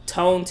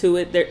tone to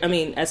it. There, I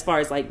mean, as far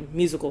as like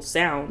musical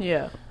sound.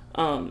 Yeah.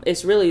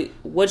 It's really,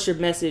 what's your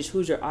message?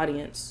 Who's your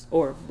audience?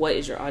 Or what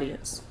is your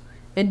audience?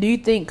 And do you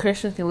think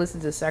Christians can listen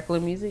to secular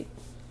music?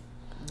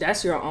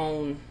 That's your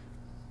own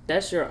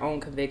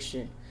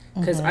conviction.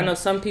 Because I know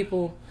some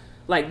people,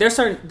 like, there's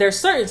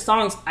certain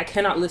songs I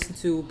cannot listen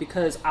to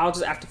because I'll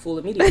just act a fool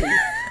immediately.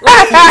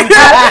 Like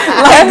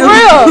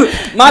real.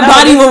 My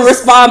body will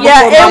respond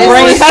before my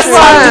brain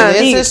responds.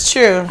 This is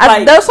true. Though some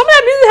of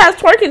that music has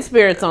twerking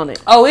spirits on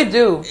it. Oh, it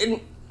do.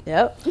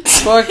 Yep.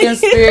 Twerking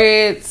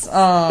spirits,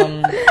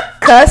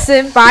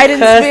 cussing, fighting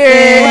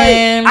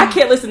spirits. Like, I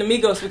can't listen to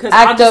Migos because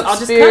I'll just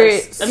cuss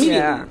immediately.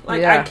 Yeah.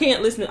 Like, I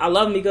can't listen. I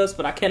love Migos,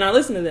 but I cannot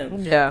listen to them.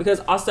 Yeah. Because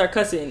I'll start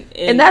cussing.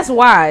 And that's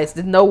wise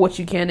to know what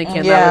you can and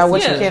cannot listen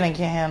what to. you can and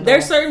can't handle.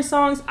 There's certain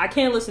songs I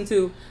can't listen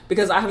to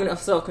because I have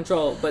enough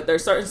self-control. But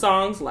there's certain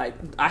songs, like,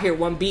 I hear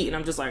one beat and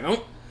I'm just like,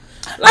 oh.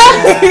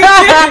 Like,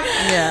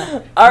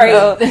 yeah. All right.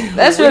 Well,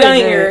 that's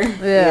really good. Here.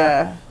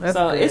 Yeah.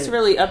 So it's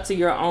really up to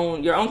your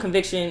own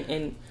conviction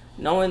and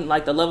knowing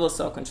like the level of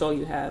self-control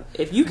you have.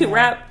 If you can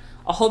rap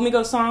a whole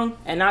Migos song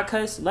and not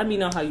cuss, let me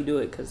know how you do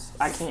it, because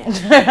I can't.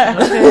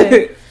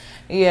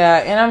 Yeah,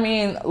 and I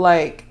mean,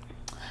 like,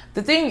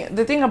 the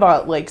thing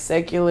about like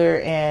secular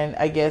and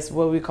I guess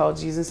what we call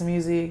Jesus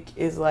music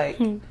is like,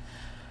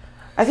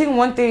 I think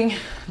one thing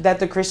that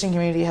the Christian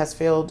community has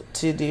failed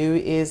to do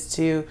is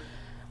to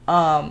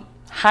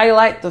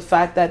highlight the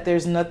fact that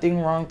there's nothing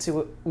wrong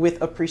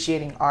with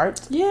appreciating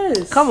art.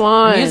 Yes. Come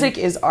on. Music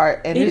is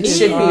art, and it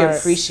should be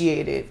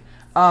appreciated.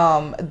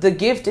 The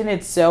gift in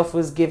itself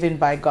was given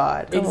by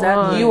God.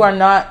 Exactly.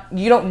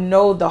 You don't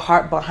know the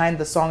heart behind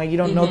the song, and you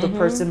don't know the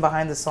person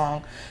behind the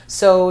song.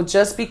 So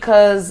just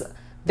because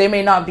they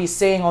may not be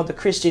saying all the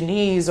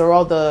Christianese or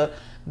all the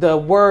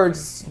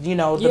words,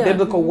 the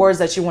biblical words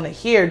that you want to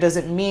hear,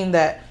 doesn't mean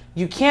that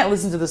you can't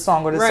listen to the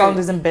song or the song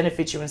doesn't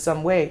benefit you in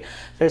some way.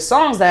 There's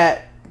songs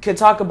that could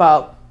talk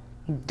about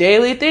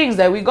daily things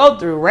that we go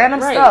through,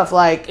 random stuff.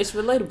 Like, it's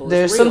relatable.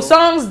 There's some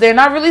songs they're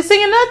not really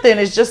singing nothing.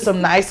 It's just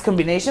some nice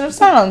combination of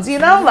songs,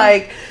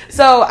 like.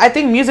 So I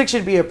think music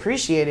should be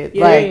appreciated.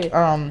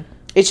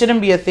 It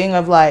shouldn't be a thing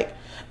of like,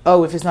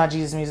 oh, if it's not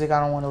Jesus music, I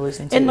don't want to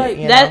listen to it. And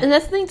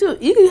that's the thing too.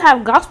 You can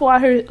have gospel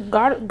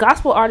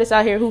artists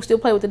out here who still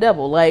play with the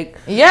devil. Like,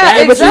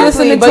 exactly. But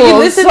you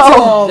listen to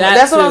them.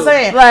 That's what I'm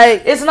saying.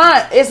 Like, it's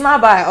not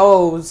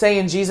by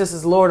saying Jesus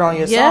is Lord on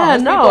your song.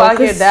 There's people out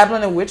here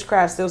dabbling in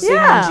witchcraft, still singing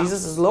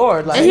Jesus is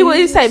Lord. Like, and he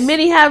would say,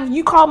 "Many have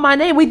you called my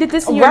name. We did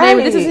this in your name.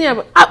 We did this in your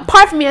name.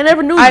 Part from me, I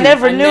never knew you. I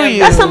never knew you."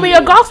 That's some of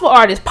your gospel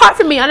artists. Part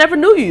from me, I never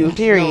knew you.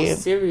 Period. No,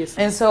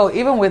 seriously. And so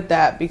even with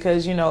that,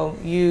 because you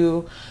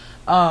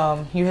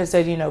had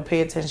said,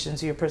 pay attention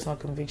to your personal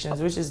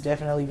convictions, which is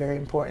definitely very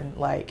important.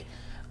 Like,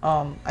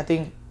 I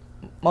think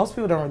most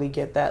people don't really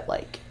get that.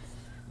 Like,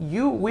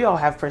 we all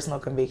have personal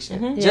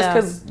conviction. Mm-hmm. Just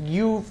because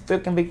you feel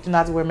convicted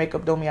not to wear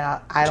makeup don't mean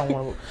I don't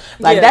want to.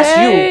 Like, that's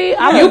you.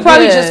 You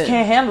probably just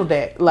can't handle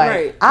that.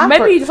 Like,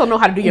 maybe you just don't know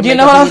how to do your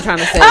makeup. What you're trying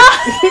to say.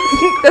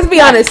 Let's be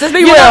honest. Let's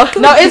be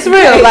real. No, it's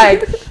real.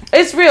 Like,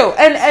 it's real.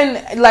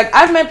 And like,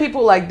 I've met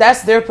people like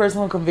that's their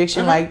personal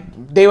conviction. Like,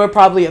 they were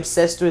probably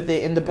obsessed with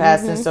it in the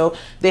past, and so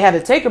they had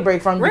to take a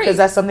break from it because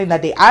that's something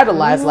that they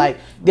idolize. Like,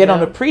 they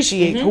don't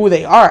appreciate who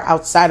they are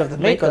outside of the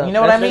makeup. You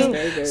know what I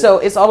mean? So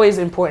it's always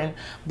important.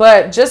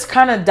 But just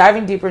kind of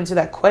diving deeper into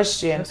that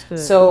question.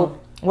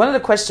 So one of the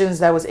questions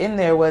that was in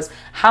there was,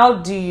 how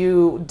do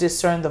you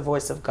discern the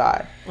voice of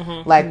God?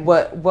 Like,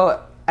 what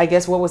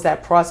was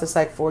that process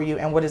like for you,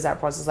 and what is that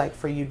process like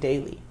for you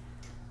daily?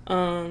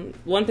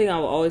 One thing I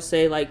will always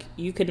say, like,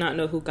 you could not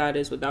know who God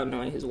is without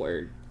knowing his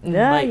word.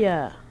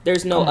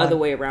 There's no other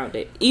way around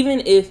it.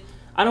 Even if,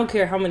 I don't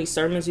care how many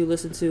sermons you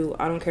listen to,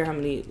 I don't care how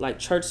many like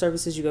church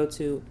services you go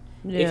to,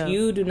 if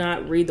you do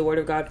not read the word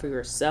of God for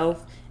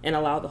yourself and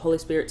allow the Holy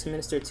Spirit to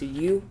minister to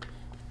you,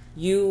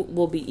 you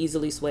will be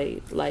easily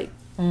swayed. Like,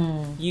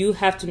 you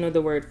have to know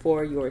the word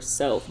for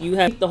yourself.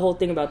 The whole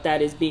thing about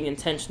that is being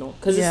intentional,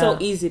 because it's so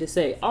easy to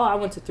say, oh, I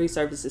went to 3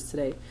 services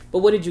today, but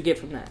what did you get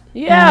from that?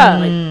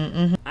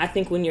 I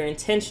think when you're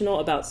intentional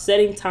about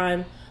setting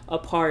time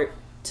apart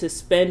to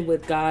spend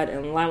with God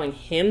and allowing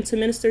him to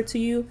minister to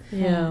you,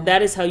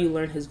 that is how you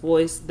learn his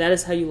voice. That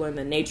is how you learn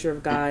the nature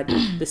of God,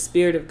 the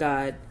spirit of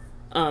God,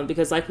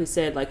 because like we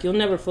said, like, you'll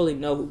never fully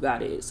know who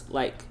God is,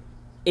 like,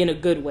 in a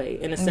good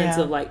way, in a sense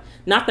of like,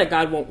 not that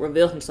God won't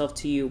reveal himself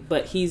to you,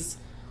 but he is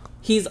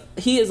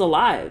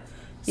alive.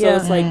 So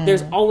it's like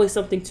there's always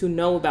something to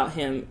know about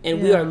him,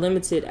 and we are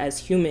limited as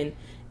human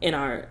in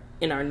our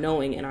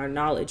knowing and our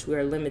knowledge. We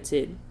are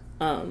limited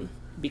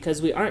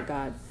because we aren't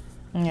God.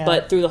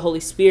 But through the Holy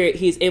Spirit,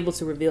 he's able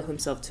to reveal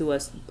himself to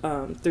us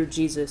through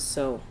Jesus.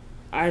 So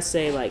I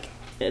say, like,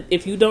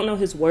 if you don't know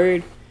his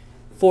word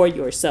for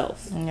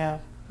yourself,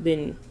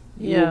 then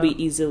you will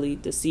be easily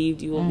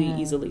deceived. You will be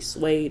easily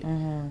swayed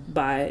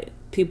by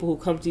people who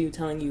come to you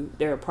telling you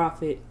they're a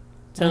prophet,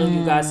 telling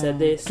you God said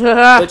this,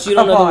 but you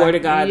don't know the word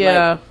of God.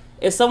 Like,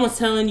 if someone's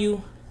telling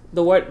you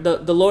the word,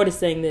 the Lord is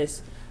saying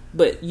this,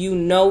 but you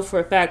know for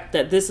a fact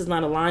that this is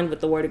not aligned with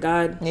the word of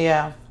God,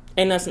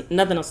 ain't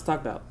nothing else to talk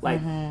about.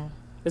 Like,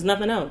 there's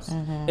nothing else.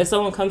 If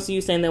someone comes to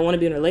you saying they want to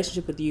be in a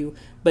relationship with you,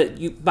 but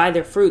you, by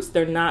their fruits,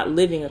 they're not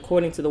living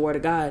according to the word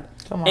of God,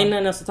 ain't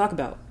nothing else to talk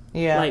about.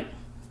 Like,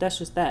 that's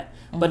just that.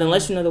 But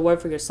unless you know the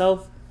word for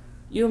yourself,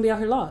 you're gonna be out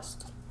here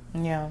lost.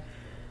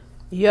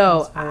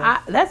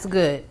 That's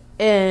good.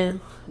 And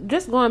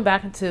just going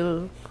back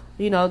into,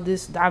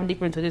 this, diving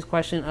deeper into this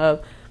question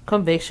of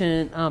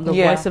conviction, the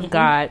voice of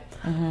God.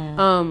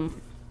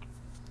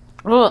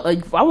 Well,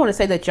 I want to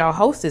say that y'all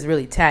host is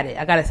really tatted.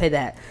 I gotta say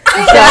that.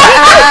 Y'all want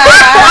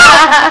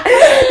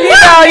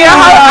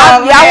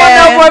to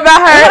know more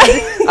about her?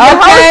 Your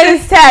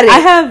host is tatted. I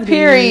have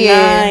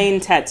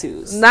 9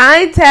 tattoos.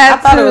 9 tattoos. I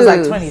thought it was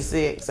like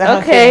 26.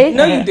 Okay.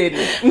 No, you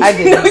didn't. I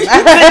didn't.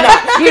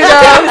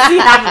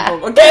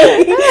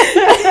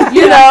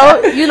 You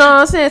know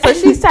what I'm saying? So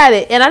she's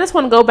tatted, and I just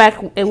want to go back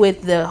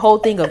with the whole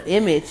thing of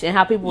image and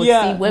how people would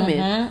see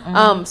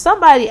women.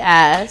 Somebody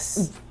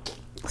asked.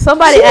 Stole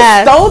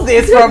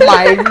this from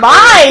my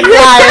mind.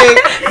 Like,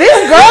 this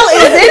girl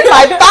is in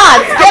my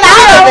thoughts. Get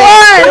out of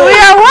it. We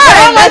are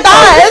one. My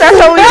thoughts. That's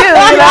what we do.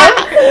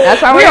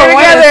 That's why we're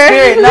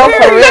together. No,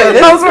 for real.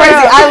 This is crazy.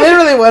 I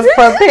literally was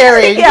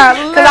preparing.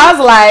 Because I was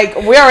like,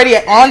 we're already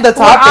on the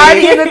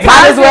topic.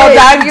 Might as well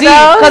dive deep.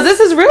 Because this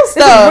is real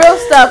stuff. This is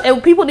real stuff.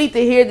 And people need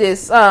to hear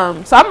this. So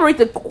I'm going to read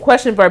the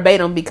question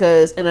verbatim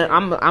because, and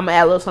I'm going to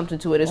add a little something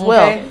to it as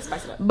well.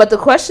 But the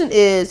question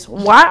is,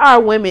 why are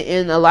women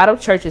in a lot of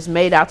churches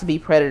made out to be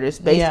predators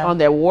based on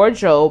their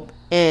wardrobe,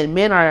 and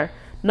men are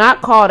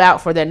not called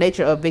out for their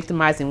nature of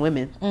victimizing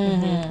women?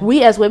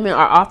 We as women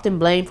are often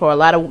blamed for a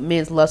lot of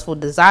men's lustful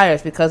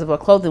desires because of the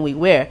clothing we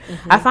wear.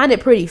 I find it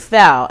pretty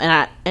foul,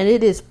 and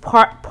it is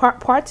part.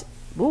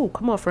 Ooh,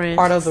 come on, friends.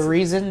 Part of the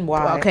reason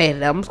why. Okay,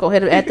 now I'm just going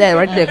to hit at that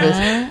right there.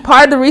 Cause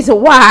part of the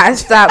reason why I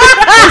stopped,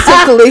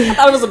 basically. I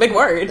thought it was a big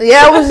word.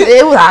 Yeah, it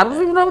was. I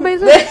don't even know what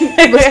it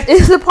is. But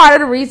it's a part of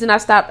the reason I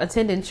stopped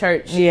attending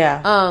church.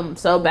 Yeah.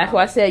 So back to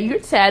what I said, you're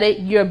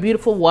tatted. You're a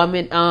beautiful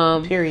woman.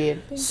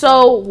 Period.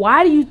 So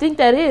why do you think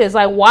that is?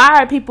 Like,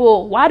 why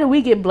do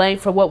we get blamed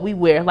for what we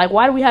wear? Like,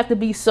 why do we have to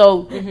be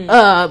so,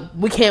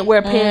 we can't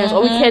wear pants,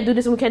 or we can't do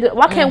this and we can't do that?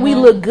 Why can't we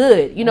look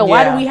good? You know,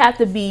 why do we have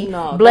to be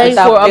blamed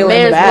for a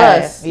man's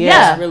lust?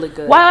 Yeah, really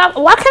good. Why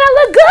can't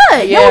I look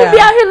good? You don't be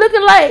out here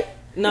looking like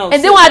no.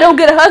 And then when I don't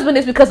get a husband,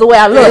 it's because of the way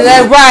I look.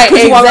 Right?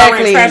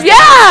 Exactly.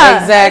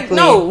 Yeah. Exactly.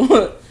 No.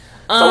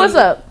 So what's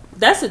up?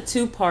 That's a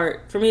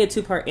two-part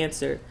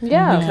answer.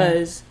 Yeah.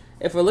 Because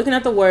if we're looking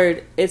at the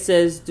word, it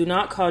says, "Do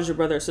not cause your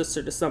brother or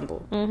sister to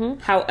stumble."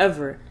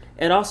 However,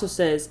 it also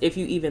says, if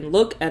you even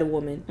look at a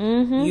woman,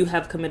 you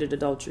have committed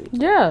adultery.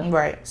 Yeah.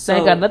 Right. So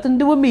ain't got nothing to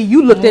do with me.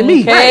 You looked at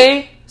me. Okay.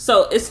 Right.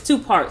 So it's two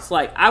parts.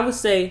 Like, I would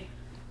say,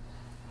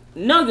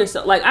 know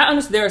yourself. Like, I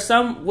understand there are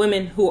some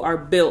women who are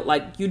built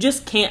like you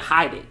just can't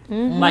hide it.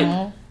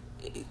 Like,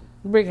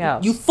 brick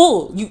house. You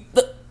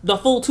the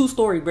full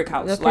 2-story brick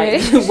house.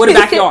 Okay. Like, what a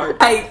backyard.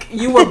 Like,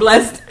 you were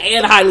blessed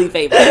and highly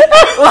favored.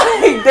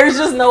 Like, there's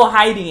just no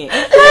hiding it.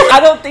 I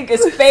don't think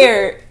it's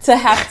fair to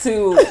have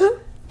to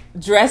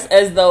dress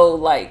as though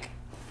like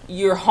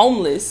you're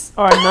homeless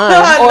or a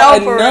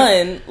nun or a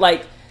nun.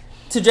 Like,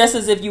 to dress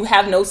as if you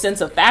have no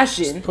sense of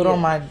fashion. Just put on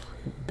my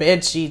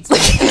bed sheets.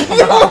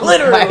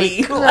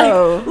 Literally.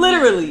 Like,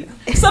 literally.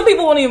 Some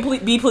people won't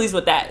even be pleased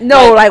with that.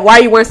 No, like why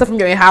are you wearing stuff from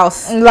your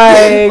house?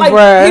 Like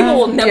bruh, people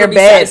will never be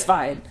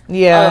satisfied.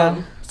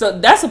 Yeah. So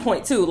that's the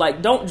point too.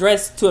 Like, don't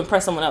dress to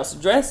impress someone else.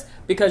 Dress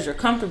because you're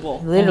comfortable.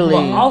 Literally.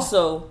 But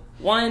also,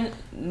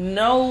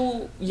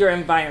 know your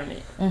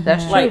environment.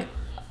 That's true. Like,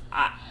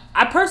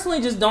 I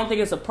personally just don't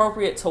think it's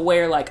appropriate to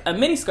wear like a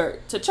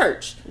miniskirt to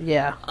church.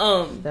 Yeah.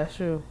 That's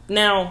true.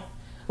 Now,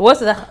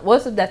 that's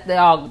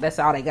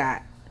all they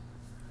got.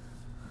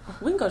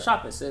 We can go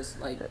shopping, sis.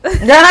 Like,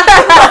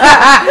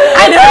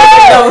 I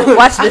know.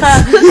 Watch this.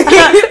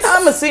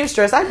 I'm a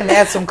seamstress. I can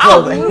add some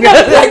clothing.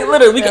 Like,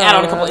 literally, we can add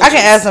on a couple inches. I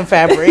can add some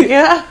fabric.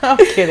 Yeah, I'm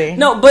kidding.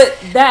 No, but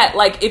that,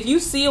 like, if you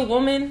see a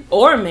woman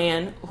or a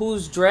man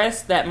who's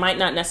dressed that might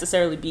not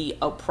necessarily be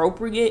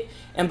appropriate,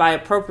 and by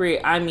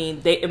appropriate, I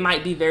mean it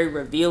might be very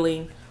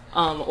revealing,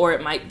 or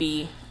it might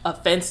be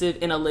offensive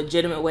in a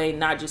legitimate way,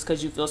 not just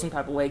because you feel some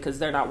type of way because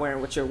they're not wearing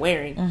what you're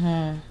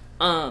wearing.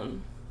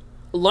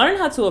 Learn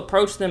how to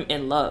approach them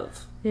in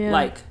love.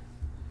 Like,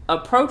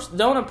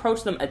 don't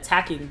approach them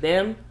attacking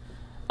them.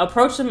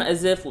 Approach them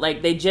as if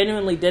like they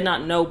genuinely did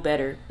not know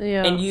better,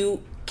 and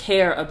you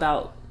care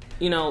about,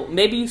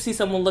 maybe you see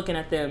someone looking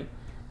at them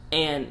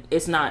and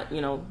it's not,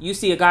 you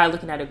see a guy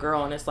looking at a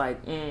girl and it's like,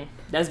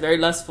 that's very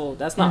lustful,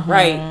 that's not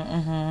right.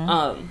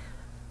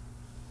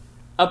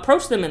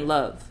 Approach them in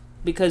love,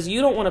 because you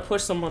don't want to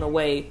push someone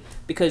away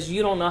because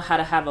you don't know how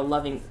to have a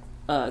loving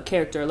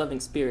character, a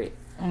loving spirit.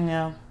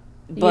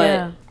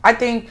 But I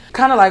think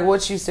kind of like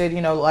what you said,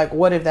 like,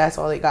 what if that's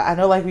all they got? I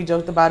know, like, we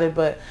joked about it,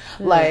 but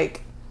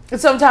like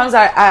sometimes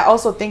I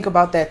also think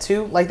about that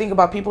too. Like, think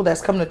about people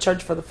that's come to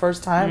church for the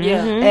first time.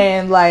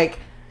 And like,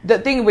 the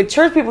thing with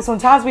church people,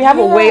 sometimes we have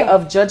a way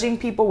of judging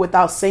people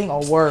without saying a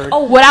word.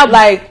 Without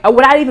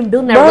even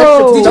building that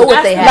relationship to know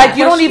what they have. Like,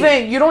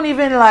 you don't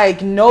even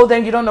like know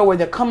them. You don't know where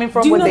they're coming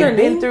from, what they've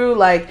been through.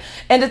 Like,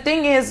 and the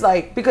thing is,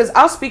 like, because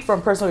I'll speak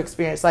from personal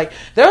experience. Like,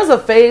 there was a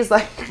phase,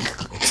 like.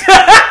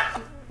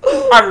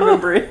 I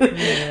remember it.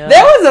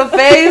 There was a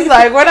phase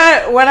like when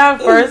I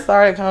first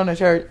started coming to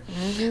church.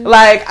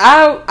 Like,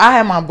 I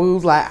had my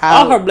boobs like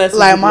out, all her blessings,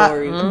 like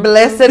my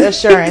blessed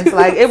assurance.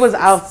 Like, it was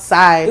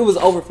outside. It was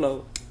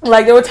overflow.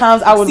 Like, there were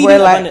times I would wear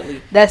like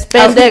that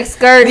spandex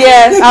skirt.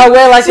 Yes, I would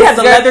wear like she has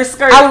a leather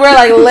skirt. I would wear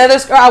like leather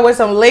skirt. I would wear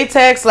some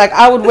latex. Like,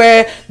 I would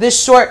wear this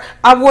short.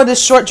 I wore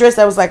this short dress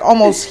that was like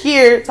almost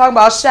here. Talking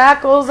about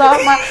shackles off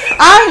my.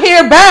 I'm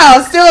here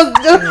bound still.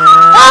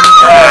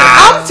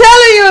 I'm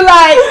telling you,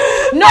 like,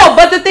 no.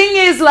 But the thing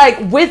is,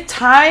 like, with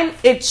time,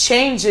 it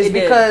changes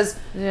because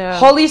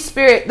Holy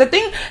Spirit. The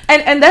thing,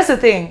 and that's the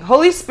thing.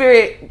 Holy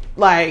Spirit,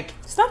 like.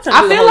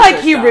 I feel like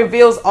he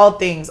reveals all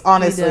things,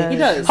 honestly. He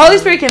does. Holy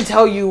Spirit can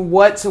tell you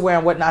what to wear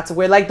and what not to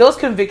wear. Like, those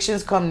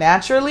convictions come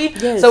naturally.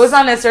 So it's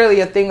not necessarily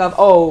a thing of,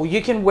 oh,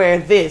 you can wear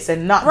this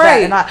and not that.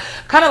 And not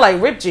kind of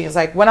like ripped jeans.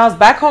 Like, when I was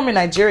back home in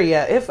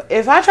Nigeria, if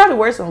I try to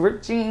wear some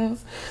ripped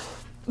jeans,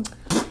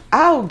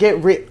 I'll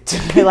get ripped.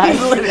 Like,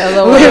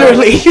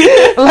 literally.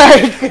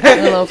 Like,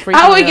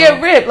 I would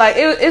get ripped. Like,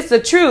 it's the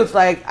truth.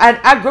 Like,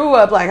 I grew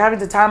up, like, having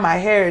to tie my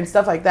hair and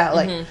stuff like that.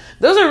 Like,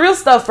 those are real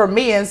stuff for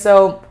me. And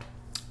so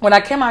when I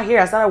came out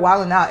here, I started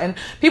wilding out, and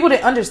people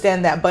didn't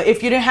understand that. But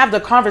if you didn't have the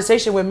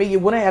conversation with me, you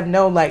wouldn't have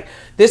known, like,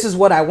 this is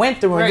what I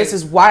went through, and this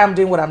is why I'm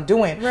doing what I'm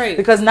doing. Right.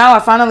 Because now I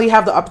finally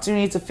have the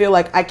opportunity to feel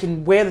like I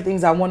can wear the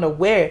things I want to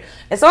wear.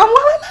 And so I'm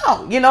wilding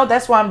out. You know,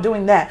 that's why I'm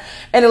doing that.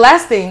 And the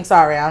last thing,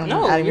 sorry, I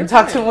didn't even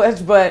talk too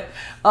much, but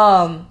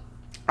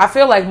I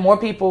feel like more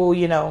people,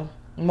 you know,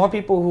 more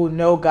people who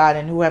know God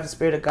and who have the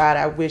Spirit of God,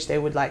 I wish they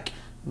would, like,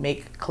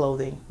 make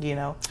clothing, you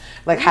know,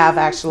 like have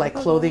actual like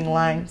clothing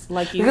lines,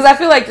 like because I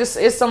feel like this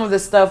is some of the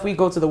stuff we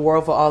go to the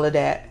world for all of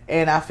that,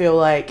 and I feel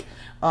like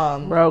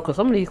bro, because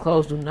some of these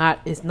clothes do not,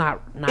 it's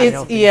not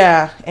healthy.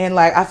 Yeah, and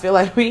like I feel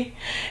like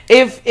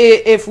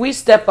if we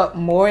step up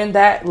more in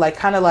that, like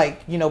kind of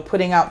like, you know,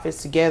 putting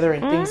outfits together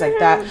and things like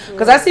that,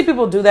 because I see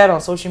people do that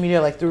on social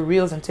media, like through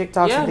reels and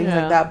TikToks and things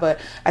like that. But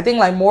I think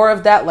like more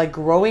of that, like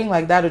growing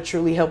like that, would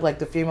truly help like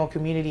the female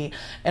community,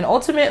 and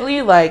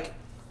ultimately like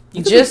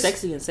you just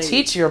sexy and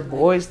teach your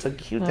boys to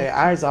keep their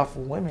eyes off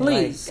of women.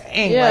 Please. Like,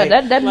 dang, yeah,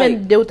 like, that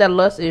men deal with that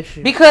lust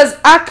issue. Because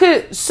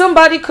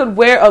somebody could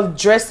wear a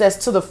dress that's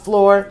to the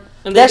floor,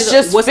 that's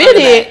just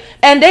fitted,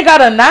 and they got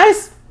a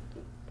nice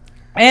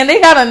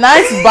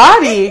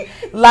body.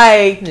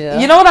 Like,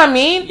 you know what I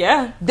mean?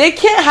 Yeah. They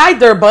can't hide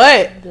their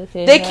butt.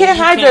 They can't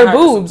hide their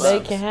boobs.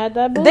 They can't hide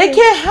that boob. They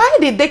can't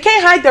hide it. They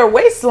can't hide their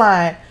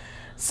waistline.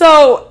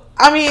 So,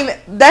 I mean,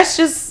 that's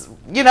just,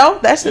 you know,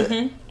 that's just,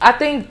 I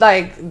think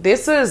like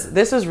this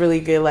is really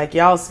good. Like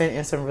y'all sent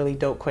in some really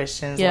dope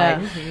questions.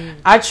 Yeah. Like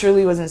I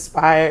truly was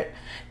inspired.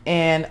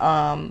 And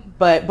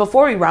but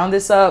before we round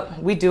this up,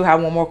 we do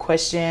have one more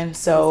question.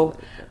 So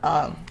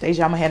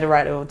Deja, I'm gonna hand it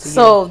right over to you.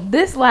 So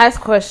this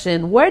last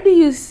question, where do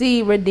you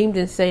see Redeemed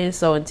in Saying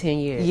So in 10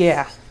 years?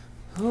 Yeah.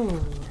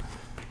 Ooh.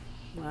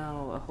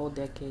 Wow, a whole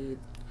decade.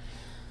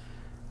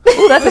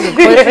 Ooh, that's a good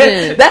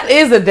question. That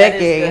is a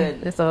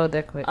decade. It's a whole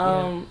decade.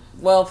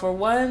 Well, for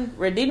one,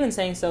 Redeemed in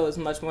Saying So is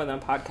much more than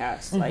a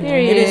podcast. Like,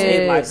 it is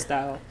a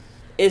lifestyle.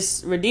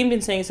 It's Redeemed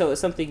in Saying So is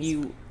something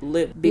you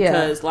live.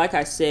 Because, like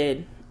I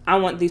said, I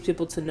want these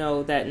people to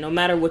know that no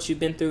matter what you've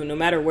been through, no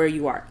matter where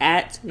you are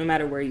at, no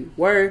matter where you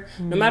were,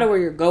 no matter where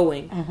you're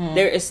going,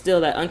 there is still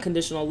that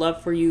unconditional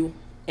love for you.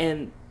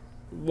 And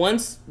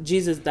once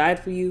Jesus died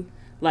for you,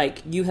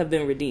 like, you have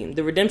been redeemed.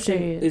 The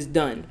redemption is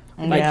done.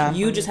 Like,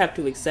 you just have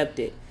to accept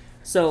it.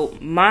 So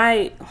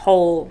my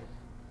whole...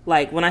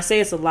 Like, when I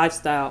say it's a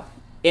lifestyle,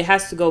 it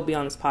has to go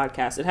beyond this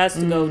podcast. It has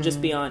to go just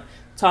beyond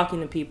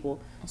talking to people.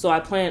 So I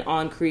plan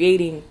on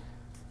creating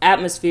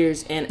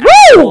atmospheres and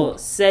actual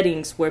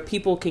settings where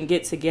people can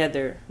get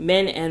together,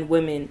 men and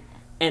women,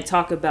 and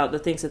talk about the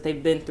things that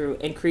they've been through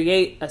and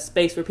create a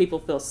space where people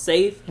feel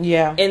safe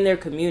in their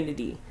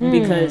community.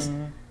 Because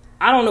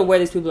I don't know where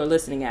these people are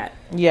listening at.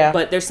 Yeah.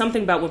 But there's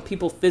something about when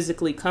people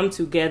physically come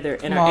together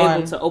and are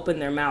able to open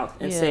their mouth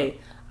and say,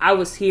 I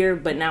was here,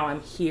 but now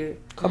I'm here.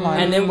 Come on.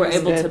 And then we're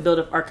able to build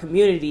up our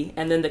community,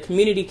 and then the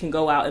community can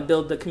go out and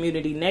build the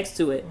community next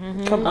to it.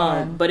 Come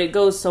on. But it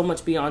goes so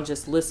much beyond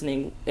just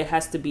listening. It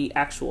has to be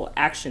actual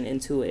action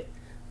into it,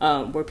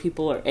 where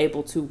people are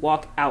able to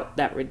walk out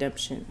that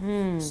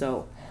redemption.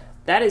 So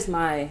that is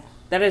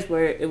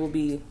where it will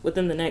be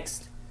within the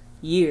next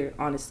year,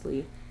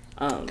 honestly.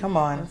 Come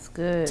on. That's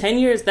good. 10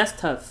 years, that's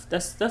tough.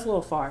 That's a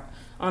little far.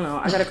 I don't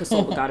know. I got to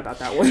consult with God about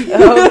that one.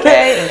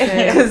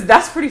 Okay. Because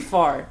that's pretty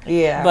far.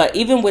 Yeah. But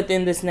even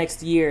within this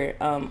next year,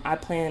 I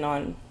plan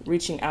on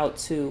reaching out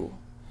to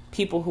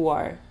people who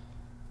are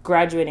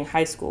graduating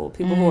high school,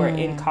 people who are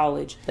in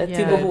college,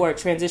 people who are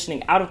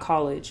transitioning out of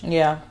college.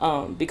 Yeah.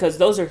 Because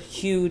those are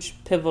huge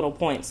pivotal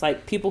points.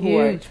 Like people who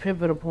are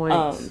pivotal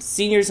points.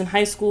 Seniors in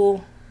high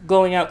school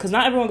going out, because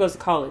not everyone goes to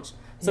college.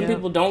 Some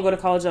people don't go to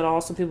college at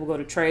all. Some people go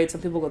to trade.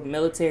 Some people go to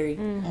military.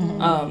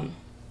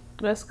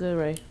 That's good,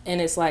 Ray. And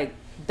it's like,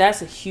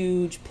 that's a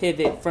huge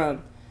pivot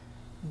from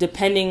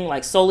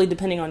solely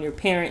depending on your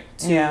parent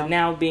to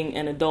now being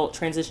an adult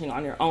transitioning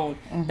on your own.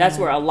 That's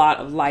where a lot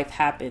of life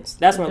happens.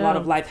 That's where a lot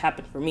of life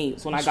happened for me.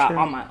 It's when I got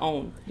on my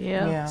own.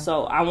 Yeah.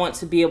 So I want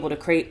to be able to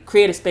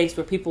create a space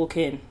where people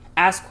can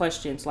ask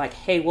questions like,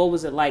 hey, what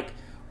was it like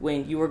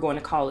when you were going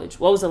to college?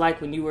 What was it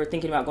like when you were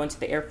thinking about going to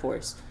the Air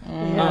Force?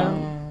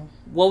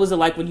 What was it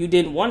like when you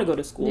didn't want to go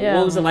to school?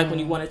 What was it like when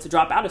you wanted to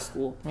drop out of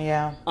school?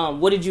 Yeah.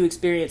 What did you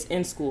experience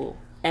in school?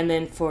 And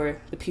then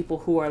for the people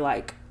who are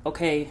like,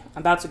 okay,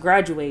 I'm about to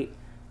graduate,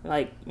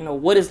 like, you know,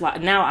 what is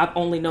like, now I've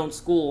only known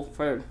school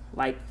for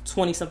like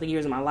 20 something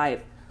years of my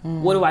life.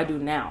 What do I do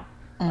now?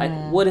 Like,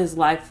 what is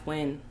life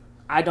when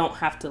I don't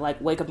have to like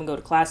wake up and go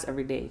to class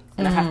every day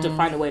and I have to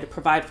find a way to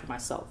provide for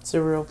myself? It's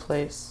a real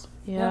place.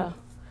 Yeah.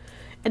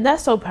 And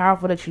that's so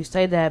powerful that you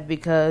say that,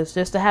 because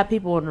just to have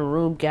people in the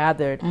room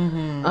gathered,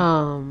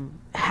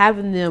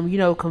 having them, you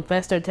know,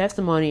 confess their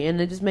testimony, and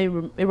it just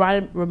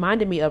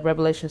reminded me of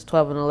Revelations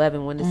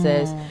 12:11 when it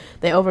says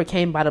they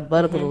overcame by the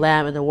blood of the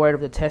Lamb and the word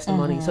of the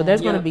testimony. So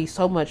there's going to be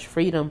so much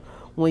freedom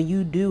when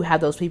you do have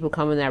those people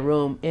come in that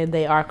room and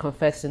they are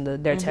confessing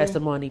their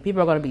testimony,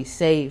 people are going to be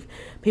saved.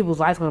 People's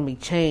lives are going to be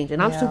changed,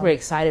 and I'm super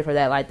excited for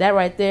that. Like that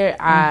right there,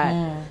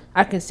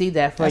 I can see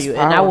that for you,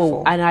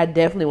 powerful. And I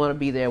definitely want to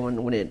be there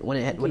when it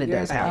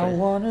does happen. I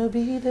want to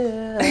be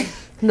there.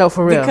 No,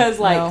 for real. Because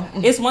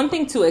it's one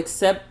thing to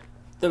accept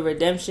the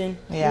redemption,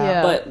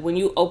 but when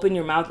you open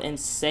your mouth and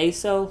say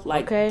so,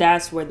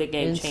 that's where the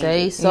game changes.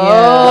 Say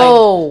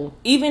so.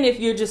 Even if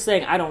you're just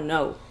saying I don't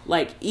know,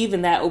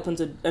 even that opens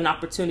an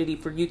opportunity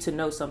for you to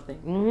know something,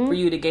 for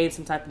you to gain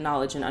some type of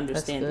knowledge and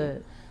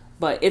understanding.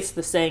 But it's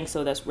the saying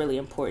so that's really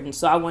important.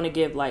 So I want to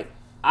give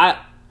I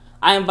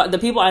invite the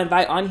people I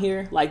invite on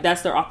here,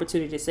 that's their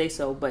opportunity to say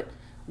so. But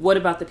what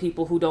about the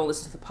people who don't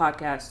listen to the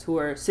podcast, who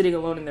are sitting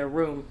alone in their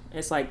room?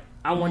 It's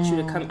I want you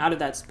to come out of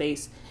that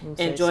space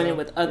and join in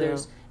with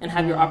others and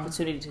have your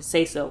opportunity to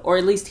say so, or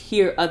at least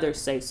hear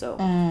others say so.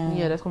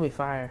 Yeah, that's gonna be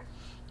fire.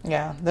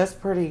 Yeah, that's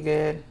pretty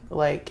good.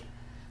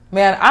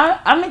 Man,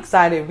 I'm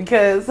excited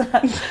because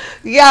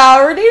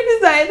y'all, Redeemed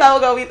and Saints so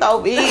gonna be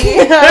so big.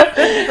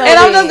 And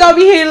I'm just gonna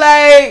be here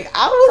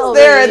I was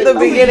there at the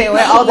beginning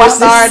when all this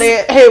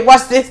started. Hey,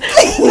 watch this.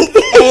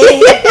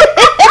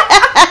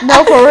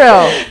 No, for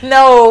real.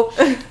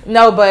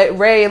 No, but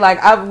Ray,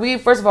 we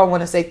first of all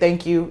want to say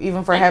thank you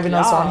even for having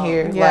us on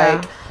here.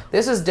 Yeah.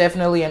 This is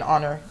definitely an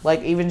honor.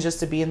 Even just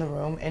to be in the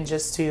room and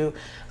just to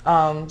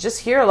just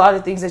hear a lot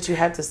of things that you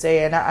had to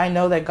say. And I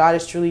know that God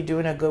is truly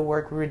doing a good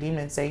work, redeemed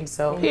and saying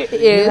so. You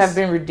have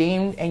been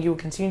redeemed and you will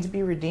continue to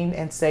be redeemed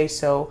and say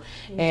so.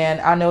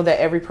 And I know that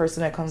every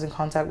person that comes in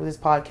contact with this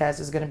podcast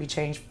is going to be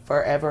changed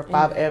forever,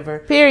 forever.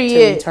 Period.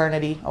 To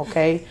eternity,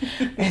 okay?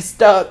 And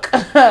stuck.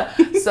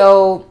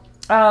 So...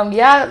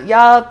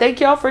 y'all, thank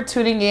y'all for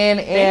tuning in.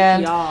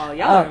 And y'all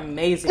are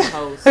amazing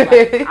hosts. I want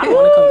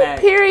to come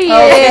back. Period.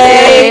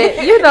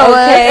 Okay. You know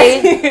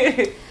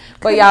it.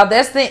 But y'all,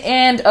 that's the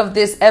end of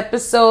this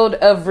episode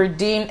of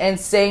Redeemed and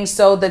Saying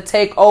So, the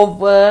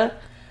takeover.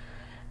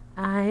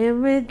 I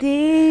am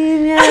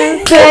redeemed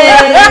and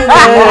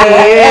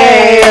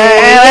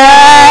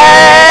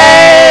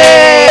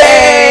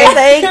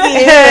thank you.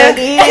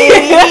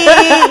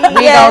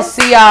 We gonna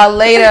see y'all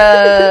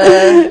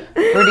later.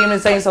 Redeemed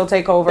and Saying So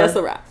takeover. That's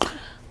a wrap.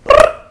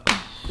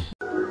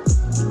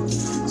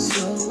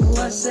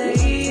 So I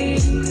say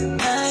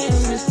I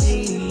am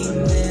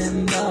redeemed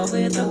and all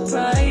with a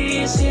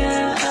price.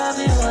 Yeah, I've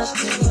been washed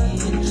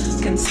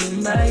clean,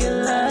 consumed by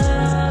your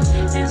love.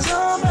 It's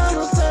all from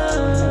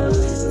above.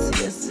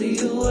 It's yes to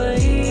your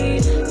way,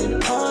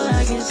 and all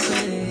I can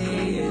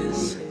say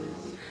is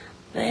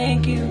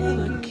thank you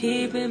for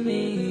keeping me.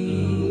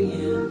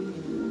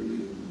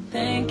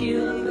 Thank you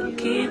for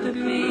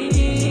keeping me.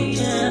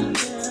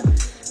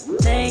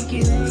 Thank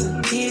you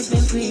for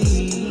keeping me.